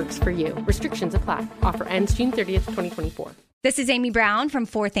card that works for you. Restrictions apply. Offer ends June 30th, 2024. This is Amy Brown from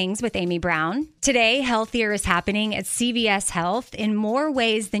 4 Things with Amy Brown. Today, Healthier is happening at CVS Health in more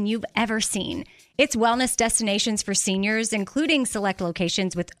ways than you've ever seen. It's wellness destinations for seniors, including select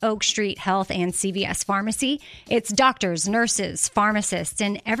locations with Oak Street Health and CVS Pharmacy. It's doctors, nurses, pharmacists,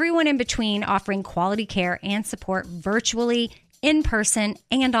 and everyone in between offering quality care and support virtually, in person,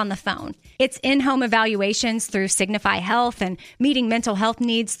 and on the phone. It's in-home evaluations through Signify Health and meeting mental health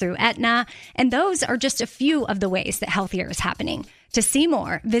needs through Aetna. And those are just a few of the ways that Healthier is happening. To see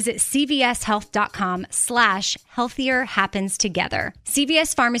more, visit cvshealth.com/healthier happens together.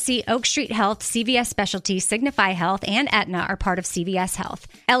 CVS Pharmacy, Oak Street Health, CVS Specialty, Signify Health, and Aetna are part of CVS Health.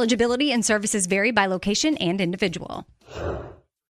 Eligibility and services vary by location and individual.